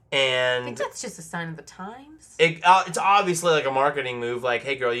 And I think that's just a sign of the times. It's obviously like a marketing move, like,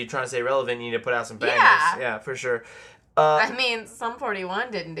 hey girl, you're trying to stay relevant, you need to put out some bangers. Yeah, for sure. I mean, Sum 41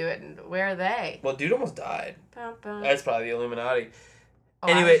 didn't do it, and where are they? Well, dude almost died. That's probably the Illuminati.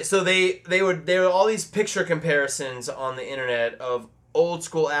 Anyway, so they were all these picture comparisons on the internet of old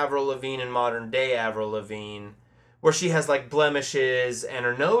school Avril Lavigne and modern day Avril Lavigne, where she has like blemishes and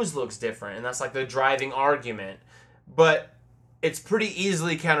her nose looks different, and that's like the driving argument. But it's pretty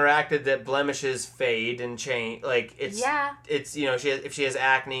easily counteracted that blemishes fade and change. Like it's if she has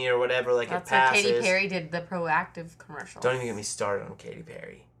acne or whatever, like that's it passes. Katy Perry did the Proactive commercial. Don't even get me started on Katy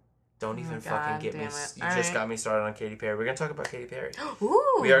Perry. Don't even fucking get me. You just got me started on Katy Perry. We're going to talk about Katy Perry.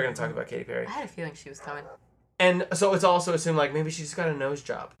 Ooh. We are going to talk about Katy Perry. I had a feeling she was coming. And so it's also assumed like maybe she just got a nose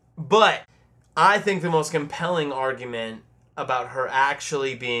job. But I think the most compelling argument about her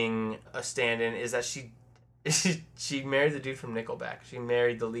actually being a stand-in is that she married the dude from Nickelback. She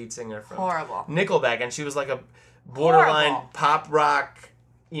married the lead singer from Nickelback. And she was like a borderline pop rock,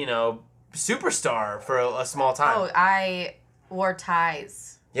 superstar for a small time. Oh, I wore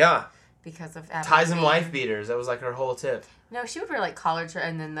ties. Yeah. Because of ties and wife beaters. That was like her whole tip. No, she would wear like collared shirt,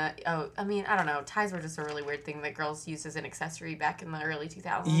 and then I don't know. Ties were just a really weird thing that girls used as an accessory back in the early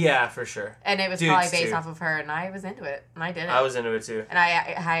 2000s. Yeah, for sure. And it was probably based off of her, and I was into it, and I did it. I was into it too. And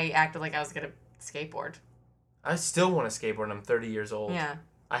I acted like I was gonna skateboard. I still want to skateboard, and I'm 30 years old. Yeah.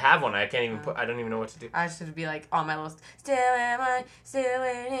 I have one. I can't even I don't even know what to do. I should be like on my list. Still am I still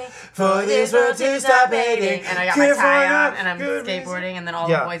waiting for this world to stop hating? And I got my tie on and I'm skateboarding, and then all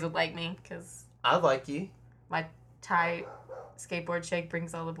the boys would like me because I like you. My tie skateboard shake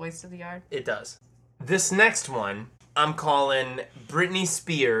brings all the boys to the yard. It does. This next one I'm calling Britney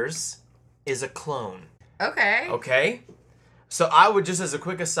Spears is a clone. Okay. Okay. So I would just as a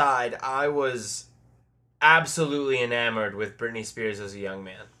quick aside, I was absolutely enamored with Britney Spears as a young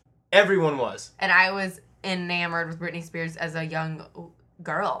man. Everyone was. And I was enamored with Britney Spears as a young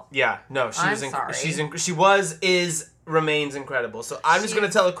girl. Yeah, no, remains incredible. So I'm just going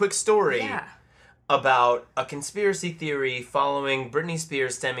to tell a quick story about a conspiracy theory following Britney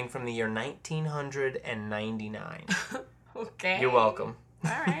Spears stemming from the year 1999. Okay. You're welcome.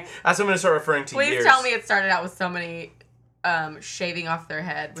 All right. That's what I'm going to start referring to years. Please tell me it started out with somebody shaving off their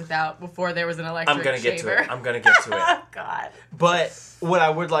head before there was an electric shaver. I'm gonna get to it. Oh, God. But what I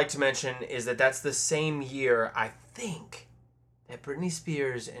would like to mention is that that's the same year, I think, that Britney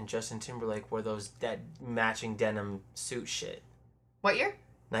Spears and Justin Timberlake wore that matching denim suit shit. What year?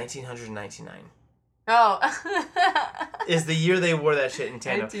 1999. Oh. Is the year they wore that shit in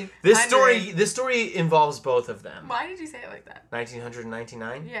tandem. This story involves both of them. Why did you say it like that?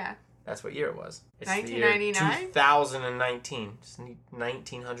 1999? Yeah. That's what year it was. It's 1999? 2019. Just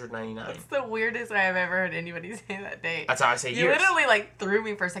 1999. That's the weirdest I've ever heard anybody say that date. That's how I say years. You literally threw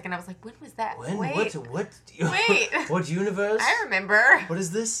me for a second. I was like, when was that? When? Wait. What? Wait. What universe? I remember. What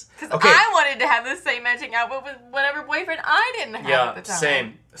is this? Because I wanted to have the same matching outfit with whatever boyfriend I didn't have at the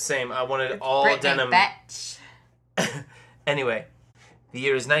time. Same. I wanted all Britney, denim. Bitch. Anyway, the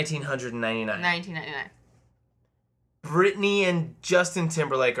year is 1999. 1999. Britney and Justin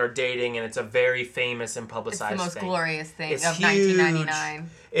Timberlake are dating, and it's a very famous and publicized thing. It's the most glorious thing of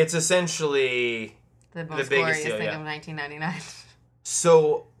 1999. It's essentially the most glorious thing of 1999.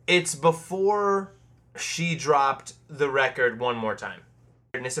 So it's before she dropped the record One More Time.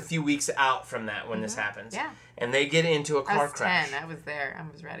 And it's a few weeks out from that when this happens. Yeah. And they get into a car crash. 10. I was there. I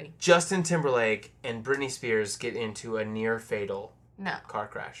was ready. Justin Timberlake and Britney Spears get into a near fatal car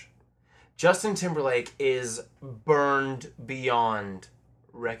crash. Justin Timberlake is burned beyond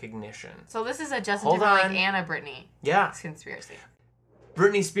recognition. So this is a Justin Timberlake and a Britney conspiracy.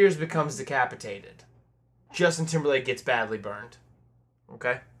 Britney Spears becomes decapitated. Justin Timberlake gets badly burned.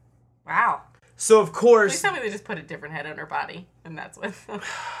 Okay? Wow. So, of course... Please tell me they just put a different head on her body, and that's what...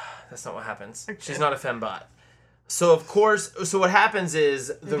 That's not what happens. Okay. She's not a fembot. So, of course... So, what happens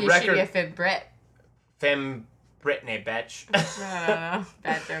is the record... She'd be a fem Brit. Britney, bitch. No.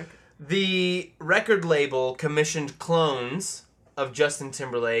 Bad joke. The record label commissioned clones of Justin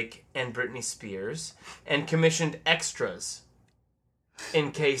Timberlake and Britney Spears and commissioned extras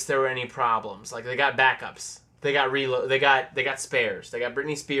in case there were any problems. Like, they got backups. They got they got spares. They got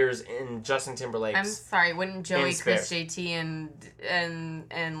Britney Spears and Justin Timberlake. I'm sorry, wouldn't Joey, Chris, JT,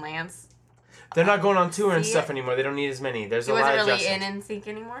 and Lance? They're not going on tour and stuff anymore. They don't need as many. There's a lot of Justin. He wasn't really in NSYNC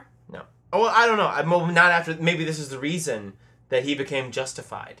anymore? No. Oh, well, I don't know. Not after. Maybe this is the reason that he became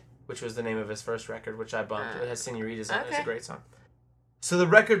Justified, which was the name of his first record, which I bumped. It has Señoritas on it. It's a great song. So the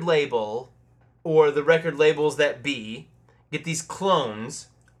record label, or the record labels that be, get these clones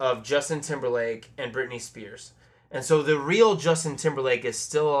of Justin Timberlake and Britney Spears. And so the real Justin Timberlake is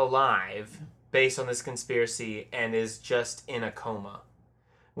still alive based on this conspiracy and is just in a coma.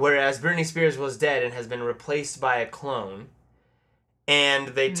 Whereas Britney Spears was dead and has been replaced by a clone. And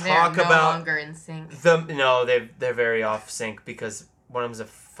they talk about... They're no longer in sync. No, they're very off sync because one of them's a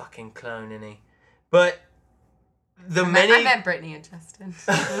fucking clone, isn't he? But I meant Britney and Justin.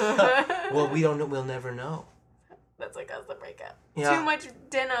 Well, we don't know. We'll never know. That's like us, the breakup. Yeah. Too much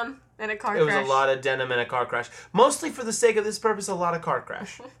denim and a car crash. It was a lot of denim and a car crash. Mostly for the sake of this purpose, a lot of car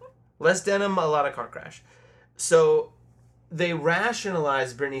crash. Less denim, a lot of car crash. So they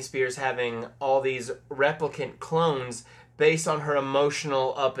rationalized Britney Spears having all these replicant clones based on her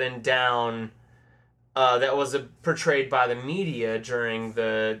emotional up and down that was portrayed by the media during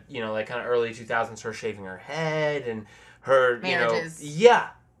the, kind of early 2000s, her shaving her head and her, marriages.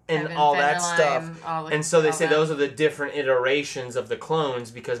 And all that stuff. And so they say those are the different iterations of the clones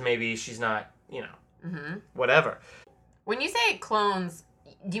because maybe she's not, whatever. When you say clones,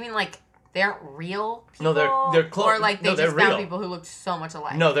 do you mean like they aren't real No, people? they're clones. Or like they just found people who looked so much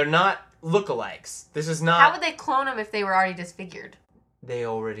alike? No, they're not lookalikes. This is not... How would they clone them if they were already disfigured? They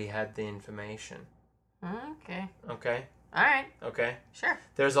already had the information. Okay. Okay? All right. Okay? Sure.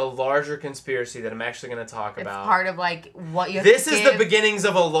 There's a larger conspiracy that I'm actually going to talk about. It's part of, like, what you have This is the beginnings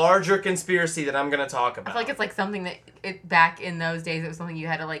of a larger conspiracy that I'm going to talk about. I feel like it's, like, something that, back in those days, it was something you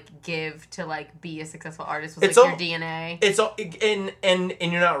had to, like, give to, like, be a successful artist. Was, your DNA.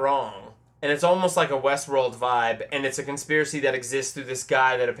 And you're not wrong. And it's almost like a Westworld vibe, and it's a conspiracy that exists through this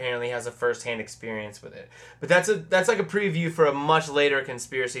guy that apparently has a first-hand experience with it. But that's like a preview for a much later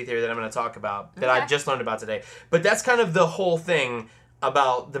conspiracy theory that I'm going to talk about, that I just learned about today. But that's kind of the whole thing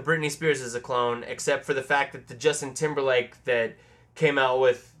about the Britney Spears as a clone, except for the fact that the Justin Timberlake that came out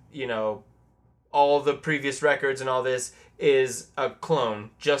with, all the previous records and all this is a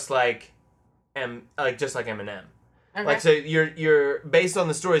clone, just like Eminem. Okay. Like, so you're based on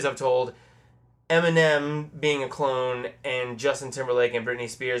the stories I've told, Eminem being a clone and Justin Timberlake and Britney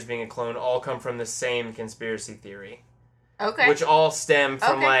Spears being a clone all come from the same conspiracy theory. Okay. Which all stem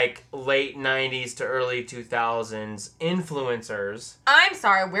from like late 90s to early 2000s influencers. I'm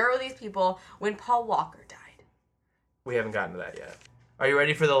sorry, where were these people when Paul Walker died? We haven't gotten to that yet. Are you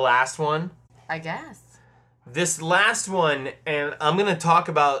ready for the last one? I guess. This last one, and I'm going to talk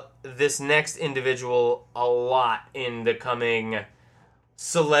about this next individual a lot in the coming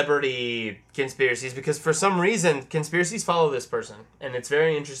celebrity conspiracies, because for some reason, conspiracies follow this person, and it's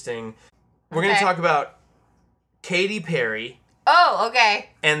very interesting. We're going to talk about Katy Perry. Oh, okay.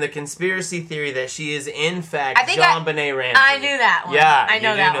 And the conspiracy theory that she is, in fact, JonBenet Ramsey. I knew that one. Yeah, I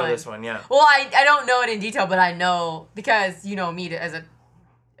know that one. You do know one. this one, yeah. Well, I don't know it in detail, but I know, because you know me as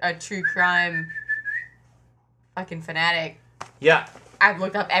a true crime fucking fanatic. Yeah. I've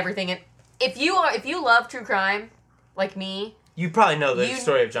looked up everything, and if you love true crime, like me, you probably know the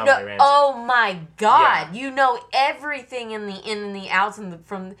story of JonBenet Ramsey. Oh my God! Yeah. You know everything in the in and the outs and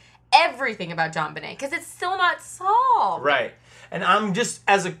from everything about JonBenet because it's still not solved. Right, and I'm just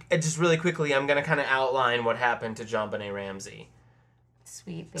really quickly, I'm gonna kind of outline what happened to JonBenet Ramsey.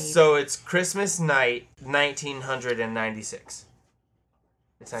 Sweet baby. So it's Christmas night, 1996.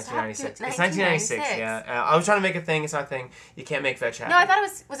 It's 1996. It's 1996. Yeah, I was trying to make a thing. It's not a thing. You can't make fetch happen. No, I thought it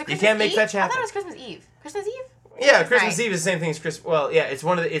was it Christmas Eve? You can't make fetch happen. I thought it was Christmas Eve. Christmas Eve? Yeah, Christmas Eve is the same thing as Christmas. Well, yeah, it's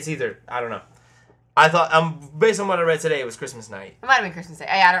it's either. I don't know. I thought, based on what I read today, it was Christmas night. It might have been Christmas Day.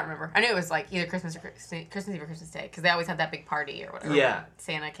 I don't remember. I knew it was like either Christmas Eve or Christmas Day because they always had that big party or whatever. Yeah.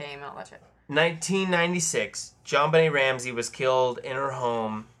 Santa came and all that shit. 1996, JonBenet Ramsey was killed in her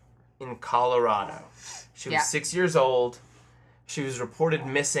home in Colorado. She was 6 years old. She was reported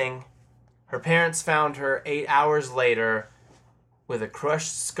missing. Her parents found her 8 hours later with a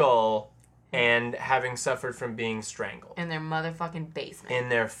crushed skull and having suffered from being strangled. In their motherfucking basement. In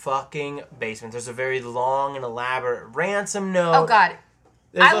their fucking basement. There's a very long and elaborate ransom note. Oh, God.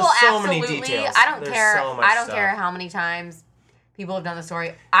 There's so many details. I don't care how many times People have done the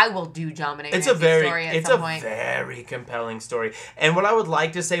story. I will do JonBenet Ramsey's story at some point. It's a very compelling story. And what I would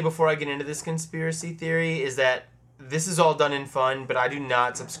like to say before I get into this conspiracy theory is that this is all done in fun, but I do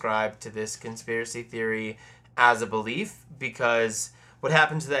not subscribe to this conspiracy theory as a belief, because what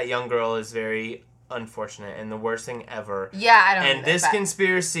happened to that young girl is very unfortunate and the worst thing ever. Yeah, I don't know. And this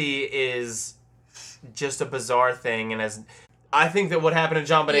conspiracy is just a bizarre thing, and I think that what happened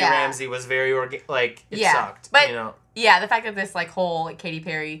to JonBenet Ramsey was very sucked. But you know? Yeah, the fact that this whole Katy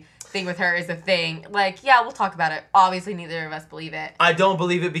Perry thing with her is a thing, we'll talk about it. Obviously, neither of us believe it. I don't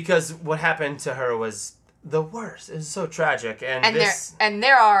believe it because what happened to her was the worst. It was so tragic, and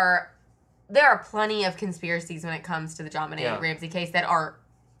there are plenty of conspiracies when it comes to the JonBenet Ramsey case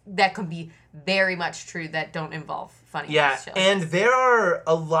that can be very much true that don't involve funny. Yeah, and there are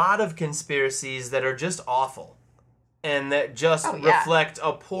a lot of conspiracies that are just awful. And that just reflect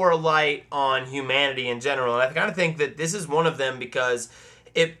a poor light on humanity in general. And I kind of think that this is one of them because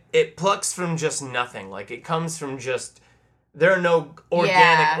it plucks from just nothing. It comes from just... There are no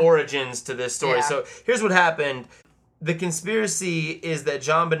organic origins to this story. Yeah. So here's what happened. The conspiracy is that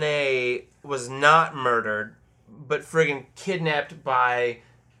JonBenet was not murdered, but friggin' kidnapped by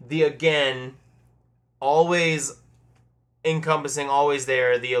the, again, always encompassing, always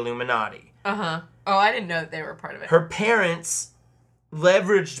there, the Illuminati. Uh-huh. Oh, I didn't know that they were part of it. Her parents,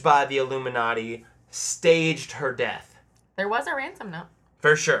 leveraged by the Illuminati, staged her death. There was a ransom note.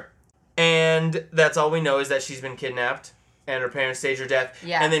 For sure. And that's all we know is that she's been kidnapped and her parents staged her death.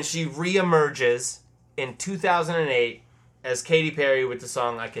 Yeah. And then she reemerges in 2008 as Katy Perry with the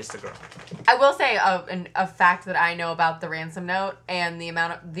song I Kissed a Girl. I will say a fact that I know about the ransom note and the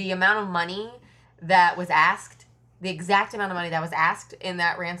amount of money that was asked, the exact amount of money that was asked in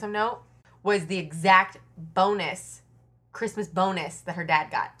that ransom note was the exact Christmas bonus that her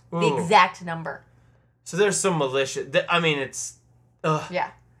dad got. Ooh. The exact number. So there's some malicious... it's... Ugh. Yeah.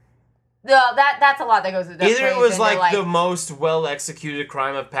 That's a lot that goes... Either it was the most well-executed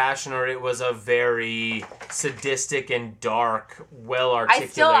crime of passion, or it was a very sadistic and dark,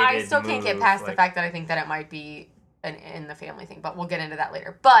 well-articulated I still can't get past the fact that I think that it might be an in the family thing, but we'll get into that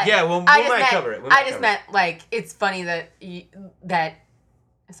later. But yeah, we might cover it. I just meant, it's funny that...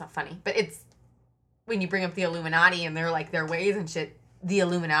 It's not funny, but it's when you bring up the Illuminati and their ways and shit, the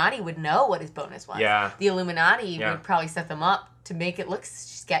Illuminati would know what his bonus was. Yeah. The Illuminati would probably set them up to make it look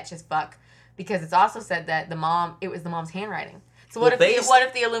sketch as fuck, because it's also said that it was the mom's handwriting. So what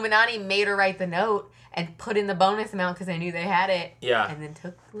if the Illuminati made her write the note and put in the bonus amount because they knew they had it? Yeah. And then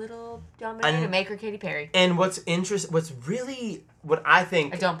took little JonBenet to make her Katy Perry. And what I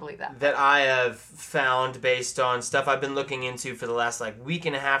think... I don't believe that. That I have found based on stuff I've been looking into for the last week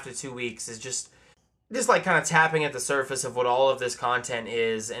and a half to 2 weeks is just kind of tapping at the surface of what all of this content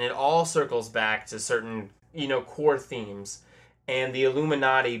is, and it all circles back to certain, core themes. And the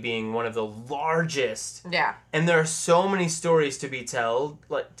Illuminati being one of the largest. Yeah. And there are so many stories to be told.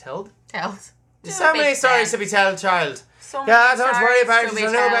 Telled? There's so many stories to be told, child. So many don't worry about it.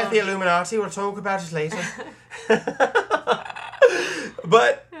 Don't know about the Illuminati. We'll talk about it later.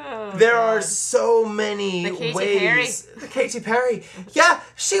 But there are so many ways. The Katy Perry. Yeah,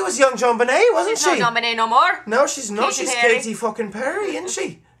 she was young JonBenet, wasn't she? She's not JonBenet no more. No, she's not. She's Katy fucking Perry, isn't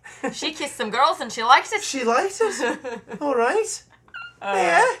she? She kissed some girls and she liked it. She liked it. All right.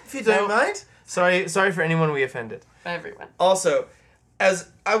 Yeah, if you don't mind. Sorry for anyone we offended. Everyone. Also,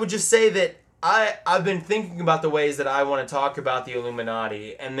 as I would just say that I've been thinking about the ways that I want to talk about the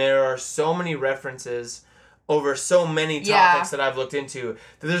Illuminati, and there are so many references over so many topics that I've looked into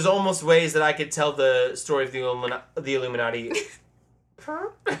that there's almost ways that I could tell the story of the Illuminati.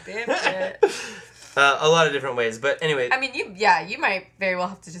 A lot of different ways, but anyway. I mean, you might very well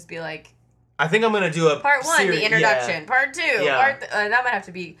have to just be like... I think I'm going to do a Part 1, the introduction. Yeah. Part 2. Yeah. That might have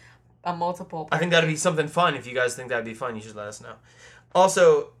to be a multiple. I think that'd be something fun. If you guys think that'd be fun, you should let us know.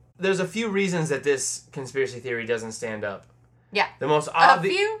 Also, there's a few reasons that this conspiracy theory doesn't stand up. Yeah. The most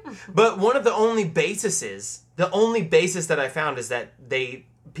obvious... A few? But one of the only basis that I found is that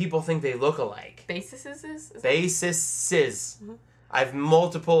people think they look alike. Basises? Basises. Mm-hmm. I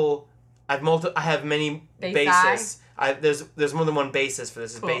have many bases. There's more than one basis for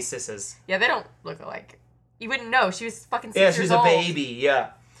this. It's cool. Basises. Yeah, they don't look alike. You wouldn't know. She was fucking 6 years old. Yeah, she's a baby.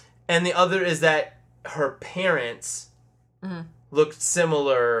 Yeah. And the other is that her parents looked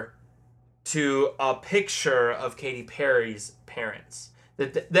similar to a picture of Katy Perry's parents.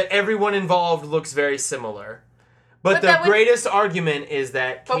 That everyone involved looks very similar. But the greatest argument is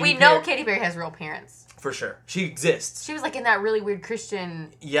that... But we know Katy Perry has real parents. For sure. She exists. She was in that really weird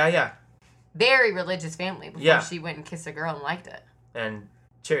Christian... Yeah. Very religious family before she went and kissed a girl and liked it. And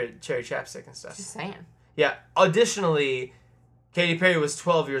cherry chapstick and stuff. Just saying. Yeah. Additionally, Katy Perry was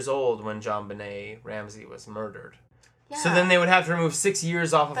 12 years old when JonBenet Ramsey was murdered. Yeah. So then they would have to remove 6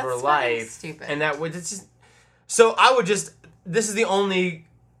 years off of her life. Stupid. And that would just... So I would just... This is the only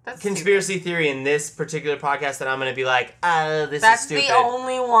conspiracy theory in this particular podcast that I'm going to be like, this is stupid. That's the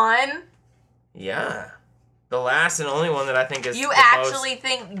only one? Yeah. The last and only one that I think is You actually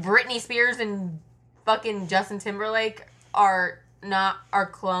think Britney Spears and fucking Justin Timberlake are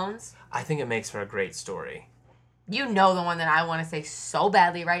clones? I think it makes for a great story. You know the one that I want to say so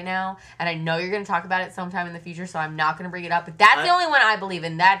badly right now, and I know you're going to talk about it sometime in the future, so I'm not going to bring it up, but that's the only one I believe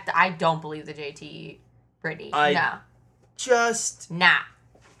in. That I don't believe the JT Britney. No.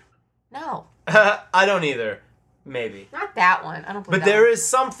 No. I don't either. Maybe. Not that one. I don't believe But there is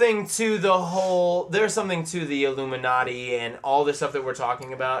something to the whole... There's something to the Illuminati and all the stuff that we're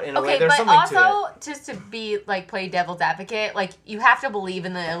talking about. In a way, there's something to it. Okay, but also, just to be, like, play devil's advocate, like, you have to believe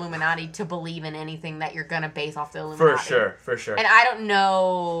in the Illuminati to believe in anything that you're going to base off the Illuminati. For sure. And I don't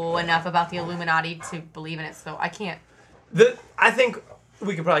know enough about the Illuminati to believe in it, so I can't... I think...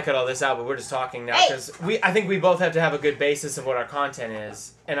 We could probably cut all this out, but we're just talking now because I think we both have to have a good basis of what our content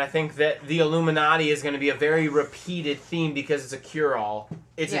is, and I think that the Illuminati is going to be a very repeated theme because it's a cure-all.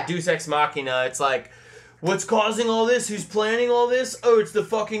 It's a Deus Ex Machina. It's like, what's causing all this? Who's planning all this? Oh, it's the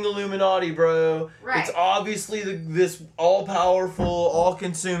fucking Illuminati, bro. Right. It's obviously this all-powerful,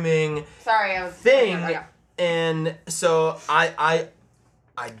 all-consuming thing, and so I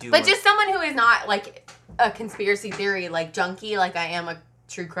do. But just someone who is not like a conspiracy theory like junkie, like I am a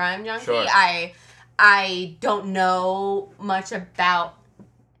true crime junkie. Sure. I don't know much about.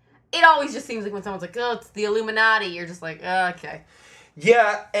 It always just seems like when someone's like, "Oh, it's the Illuminati," you're just like, oh, "Okay."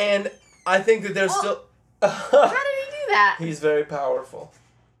 Yeah, and I think that there's still. How did he do that? He's very powerful.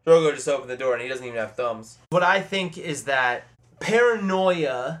 Drogo just opened the door and he doesn't even have thumbs. What I think is that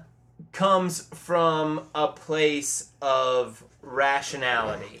paranoia comes from a place of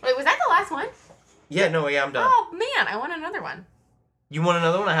rationality. Wait, was that the last one? Yeah, I'm done. Oh, man, I want another one. You want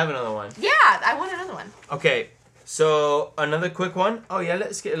another one? I have another one. Yeah, I want another one. Okay, so another quick one. Oh, yeah,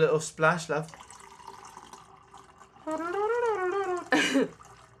 let's get a little splash, love.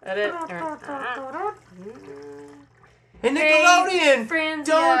 Hey, Nickelodeon! Hey,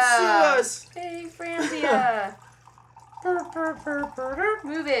 don't sue us! Hey, Franzia!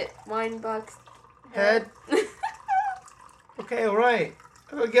 Move it, wine box head. Okay, alright.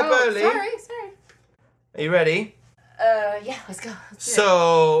 We'll get early. Sorry. Are you ready? Yeah, let's go.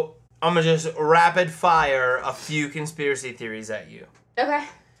 So, I'm gonna just rapid fire a few conspiracy theories at you. Okay.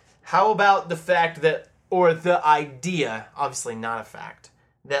 How about the fact that, or the idea, obviously not a fact,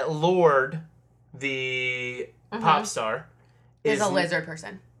 that Lorde, the pop star, is a lizard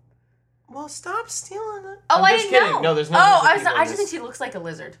person. Well, stop stealing it. Oh, I didn't know. No, there's no. I just think she looks like a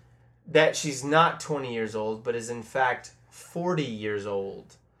lizard. That she's not 20 years old, but is in fact 40 years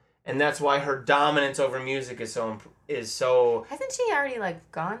old, and that's why her dominance over music is so. Hasn't she already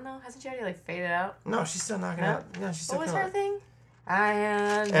gone though? Hasn't she already faded out? No, she's still knocking out. No, she's still. What was her thing?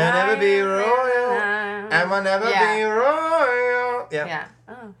 I'll never be royal. I'll never be royal. Yeah. Yeah.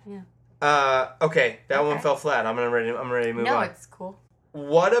 Oh, yeah. Okay, that one fell flat. I'm ready to move on. No, it's cool.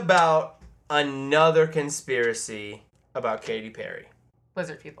 What about another conspiracy about Katy Perry?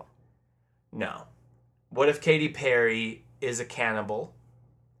 Lizard people. No. What if Katy Perry is a cannibal?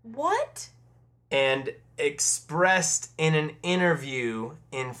 What? And expressed in an interview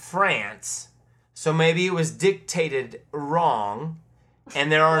in France, so maybe it was dictated wrong,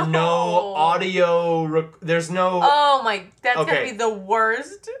 and there are no audio. There's no. Oh my! That's gonna be the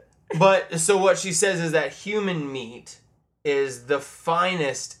worst. But so what she says is that human meat is the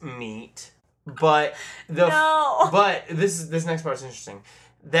finest meat, but but this next part's interesting.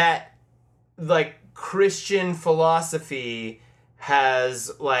 That Christian philosophy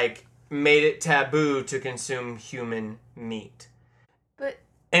has made it taboo to consume human meat.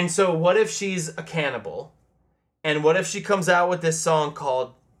 And so what if she's a cannibal? And what if she comes out with this song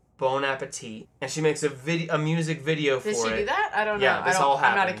called Bon Appetit, and she makes a music video for it? Did she do that? I don't know. Yeah, this all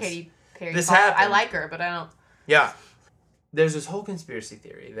happens. I'm not a Katy Perry. This happened. I like her, but I don't. Yeah. There's this whole conspiracy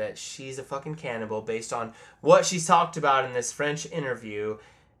theory that she's a fucking cannibal based on what she's talked about in this French interview.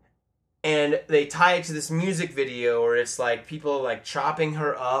 And they tie it to this music video where it's people chopping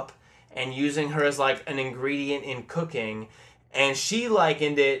her up and using her as an ingredient in cooking. And she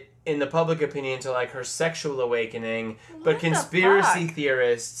likened it, in the public opinion, to her sexual awakening. But conspiracy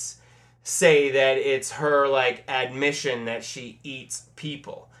theorists say that it's her admission that she eats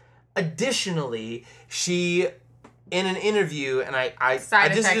people. Additionally, she, in an interview, and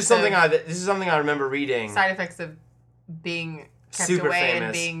this is something I remember reading. Side effects of being kept super away famous.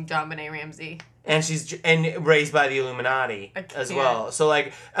 And being JonBenet Ramsey. And she's raised by the Illuminati as well. So,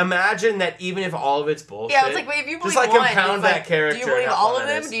 like, imagine that even if all of it's bullshit. Yeah, I was like, wait, if you believe just, like, one, compound that character. Do you believe all of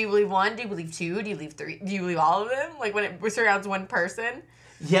them? Do you believe one? Do you believe two? Do you believe three? Do you believe all of them? Like, when it surrounds one person?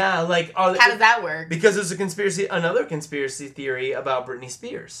 Yeah, like... how does that work? Because there's another conspiracy theory about Britney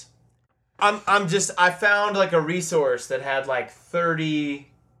Spears. I found, like, a resource that had, like, 30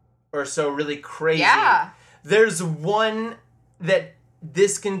 or so really crazy... Yeah. There's one that...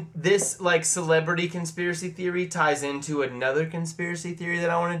 This like celebrity conspiracy theory ties into another conspiracy theory that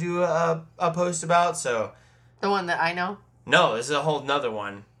I want to do a post about. So the one that I know? No, this is a whole nother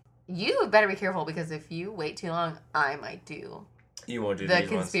one. You better be careful because if you wait too long, I might do. You won't do the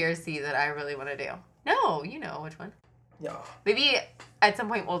conspiracy that I really want to do. No, you know which one. Yeah. Maybe at some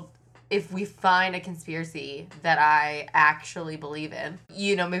point if we find a conspiracy that I actually believe in,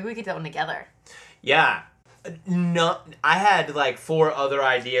 maybe we could do that one together. Yeah. No, I had like 4 other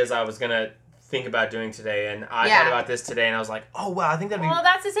ideas I was gonna think about doing today, and I thought about this today, and I was like, "Oh wow, I think that'd be." Well,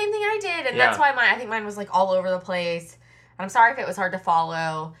 that's the same thing I did, and that's why I think mine was like all over the place. I'm sorry if it was hard to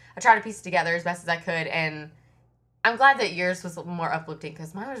follow. I tried to piece it together as best as I could, and I'm glad that yours was more uplifting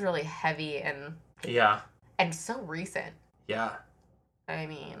because mine was really heavy and so recent. Yeah. I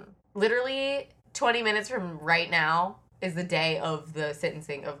mean, literally 20 minutes from right now is the day of the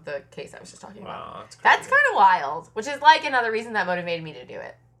sentencing of the case I was just talking about. That's kind of wild, which is like another reason that motivated me to do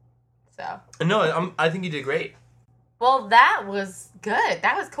it. So. No, I think you did great. Well, that was good.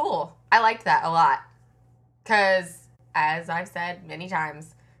 That was cool. I liked that a lot. Because, as I've said many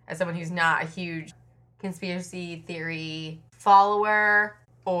times, as someone who's not a huge conspiracy theory follower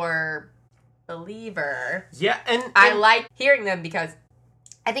or believer, and I like hearing them because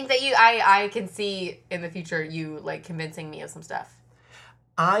I think that I can see in the future you, like, convincing me of some stuff.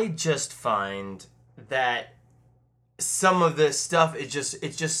 I just find that some of this stuff it's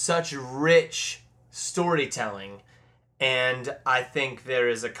just such rich storytelling. And I think there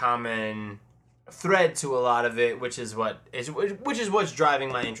is a common thread to a lot of it, which is what's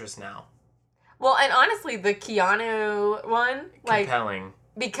driving my interest now. Well, and honestly, the Keanu one, like... compelling.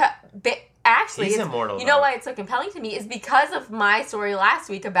 Actually, he's immortal. You know why it's so compelling to me is because of my story last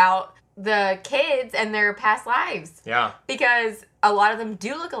week about the kids and their past lives. Yeah. Because a lot of them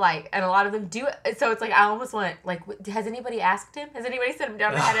do look alike, and a lot of them do. So it's like I almost want, like, has anybody asked him? Has anybody sat him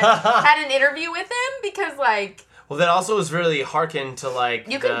down and had an interview with him? Because, like. Well, that also was really hearkened to, like,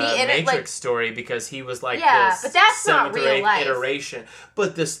 the Matrix story because he was like this but that's 7th or 8th iteration.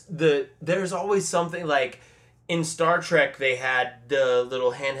 But there's always something like. In Star Trek, they had the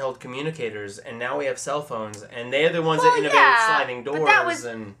little handheld communicators, and now we have cell phones, and they're the ones that innovated sliding doors.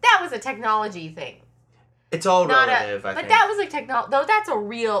 But that was a technology thing. It's all relative, I think. But that was a technology. Though that's a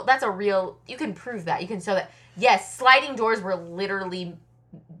real. You can prove that. You can show that. Yes, sliding doors were literally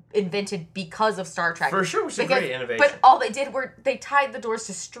invented because of Star Trek. For sure, it was a great innovation. But all they did were they tied the doors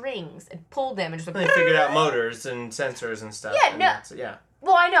to strings and pulled them and just. They figured out motors and sensors and stuff. Yeah,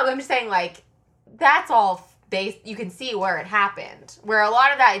 Well, I know. But I'm just saying, like, that's all. You can see where it happened. Where a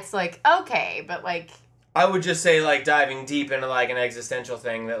lot of that, it's like, okay, but like... I would just say, like, diving deep into, like, an existential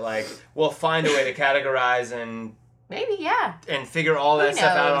thing that, like, we'll find a way to categorize and... Maybe, yeah. And figure all that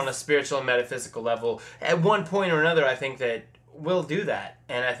stuff out on a spiritual and metaphysical level. At one point or another, I think that we'll do that.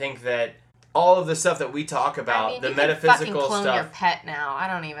 And I think that all of the stuff that we talk about, the metaphysical stuff... You can fucking clone your pet now. I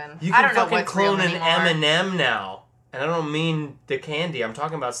don't You can fucking clone an M&M now. And I don't mean the candy. I'm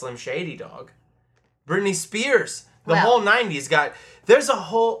talking about Slim Shady, dog. Britney Spears, whole 90s got. There's a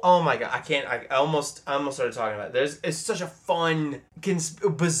whole. Oh my god, I almost started talking about it. It's such a fun,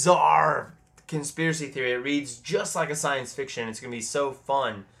 bizarre conspiracy theory. It reads just like a science fiction. It's gonna be so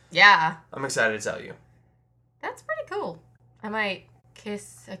fun. Yeah. I'm excited to tell you. That's pretty cool. I might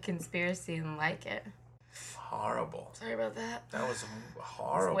kiss a conspiracy and like it. Horrible. Sorry about that. That was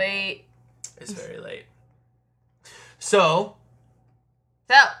horrible. Wait. It's very late. So.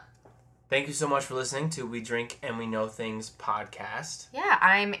 Thank you so much for listening to We Drink and We Know Things podcast. Yeah,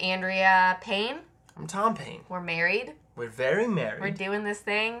 I'm Andrea Payne. I'm Tom Payne. We're married. We're very married. We're doing this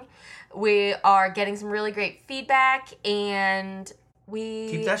thing. We are getting some really great feedback, and we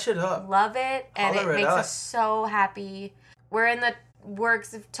keep that shit up. Love it, and it makes us so happy. We're in the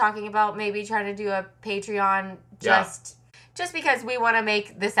works of talking about maybe trying to do a Patreon just because we want to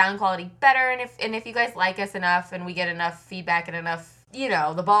make the sound quality better, and if you guys like us enough and we get enough feedback and enough,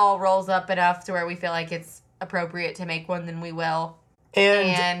 the ball rolls up enough to where we feel like it's appropriate to make one, then we will.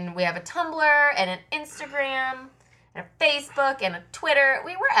 And we have a Tumblr and an Instagram and a Facebook and a Twitter.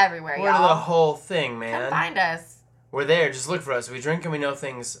 We're everywhere, y'all. We're the whole thing, man. Come find us. We're there. Just look for us. We Drink and We Know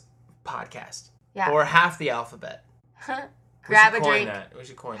Things podcast. Yeah. Or half the alphabet. grab a drink. We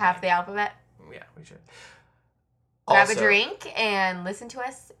should coin half the alphabet. Yeah, we should. Grab a drink and listen to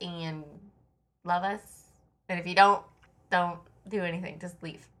us and love us. And if you don't do anything. Just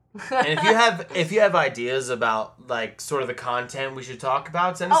leave. And if you have ideas about like sort of the content we should talk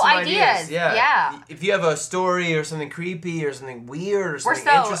about, send us some ideas. Yeah. If you have a story or something creepy or something weird or something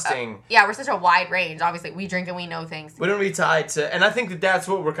interesting. We're such a wide range. Obviously, we drink and we know things. We don't be tied to, and I think that's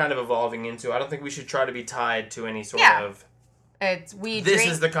what we're kind of evolving into. I don't think we should try to be tied to any sort of. This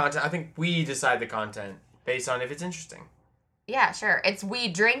is the content. I think we decide the content based on if it's interesting. Yeah, sure. It's We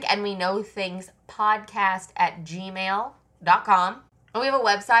Drink and We Know Things podcast@gmail.com. And we have a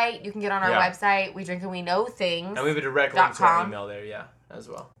website. You can get on our website. We Drink and We Know Things. And we have a direct link to our email there, as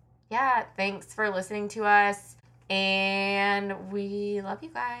well. Yeah, thanks for listening to us. And we love you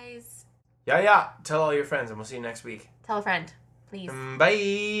guys. Yeah. Tell all your friends, and we'll see you next week. Tell a friend, please.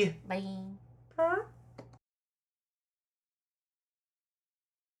 Bye. Bye.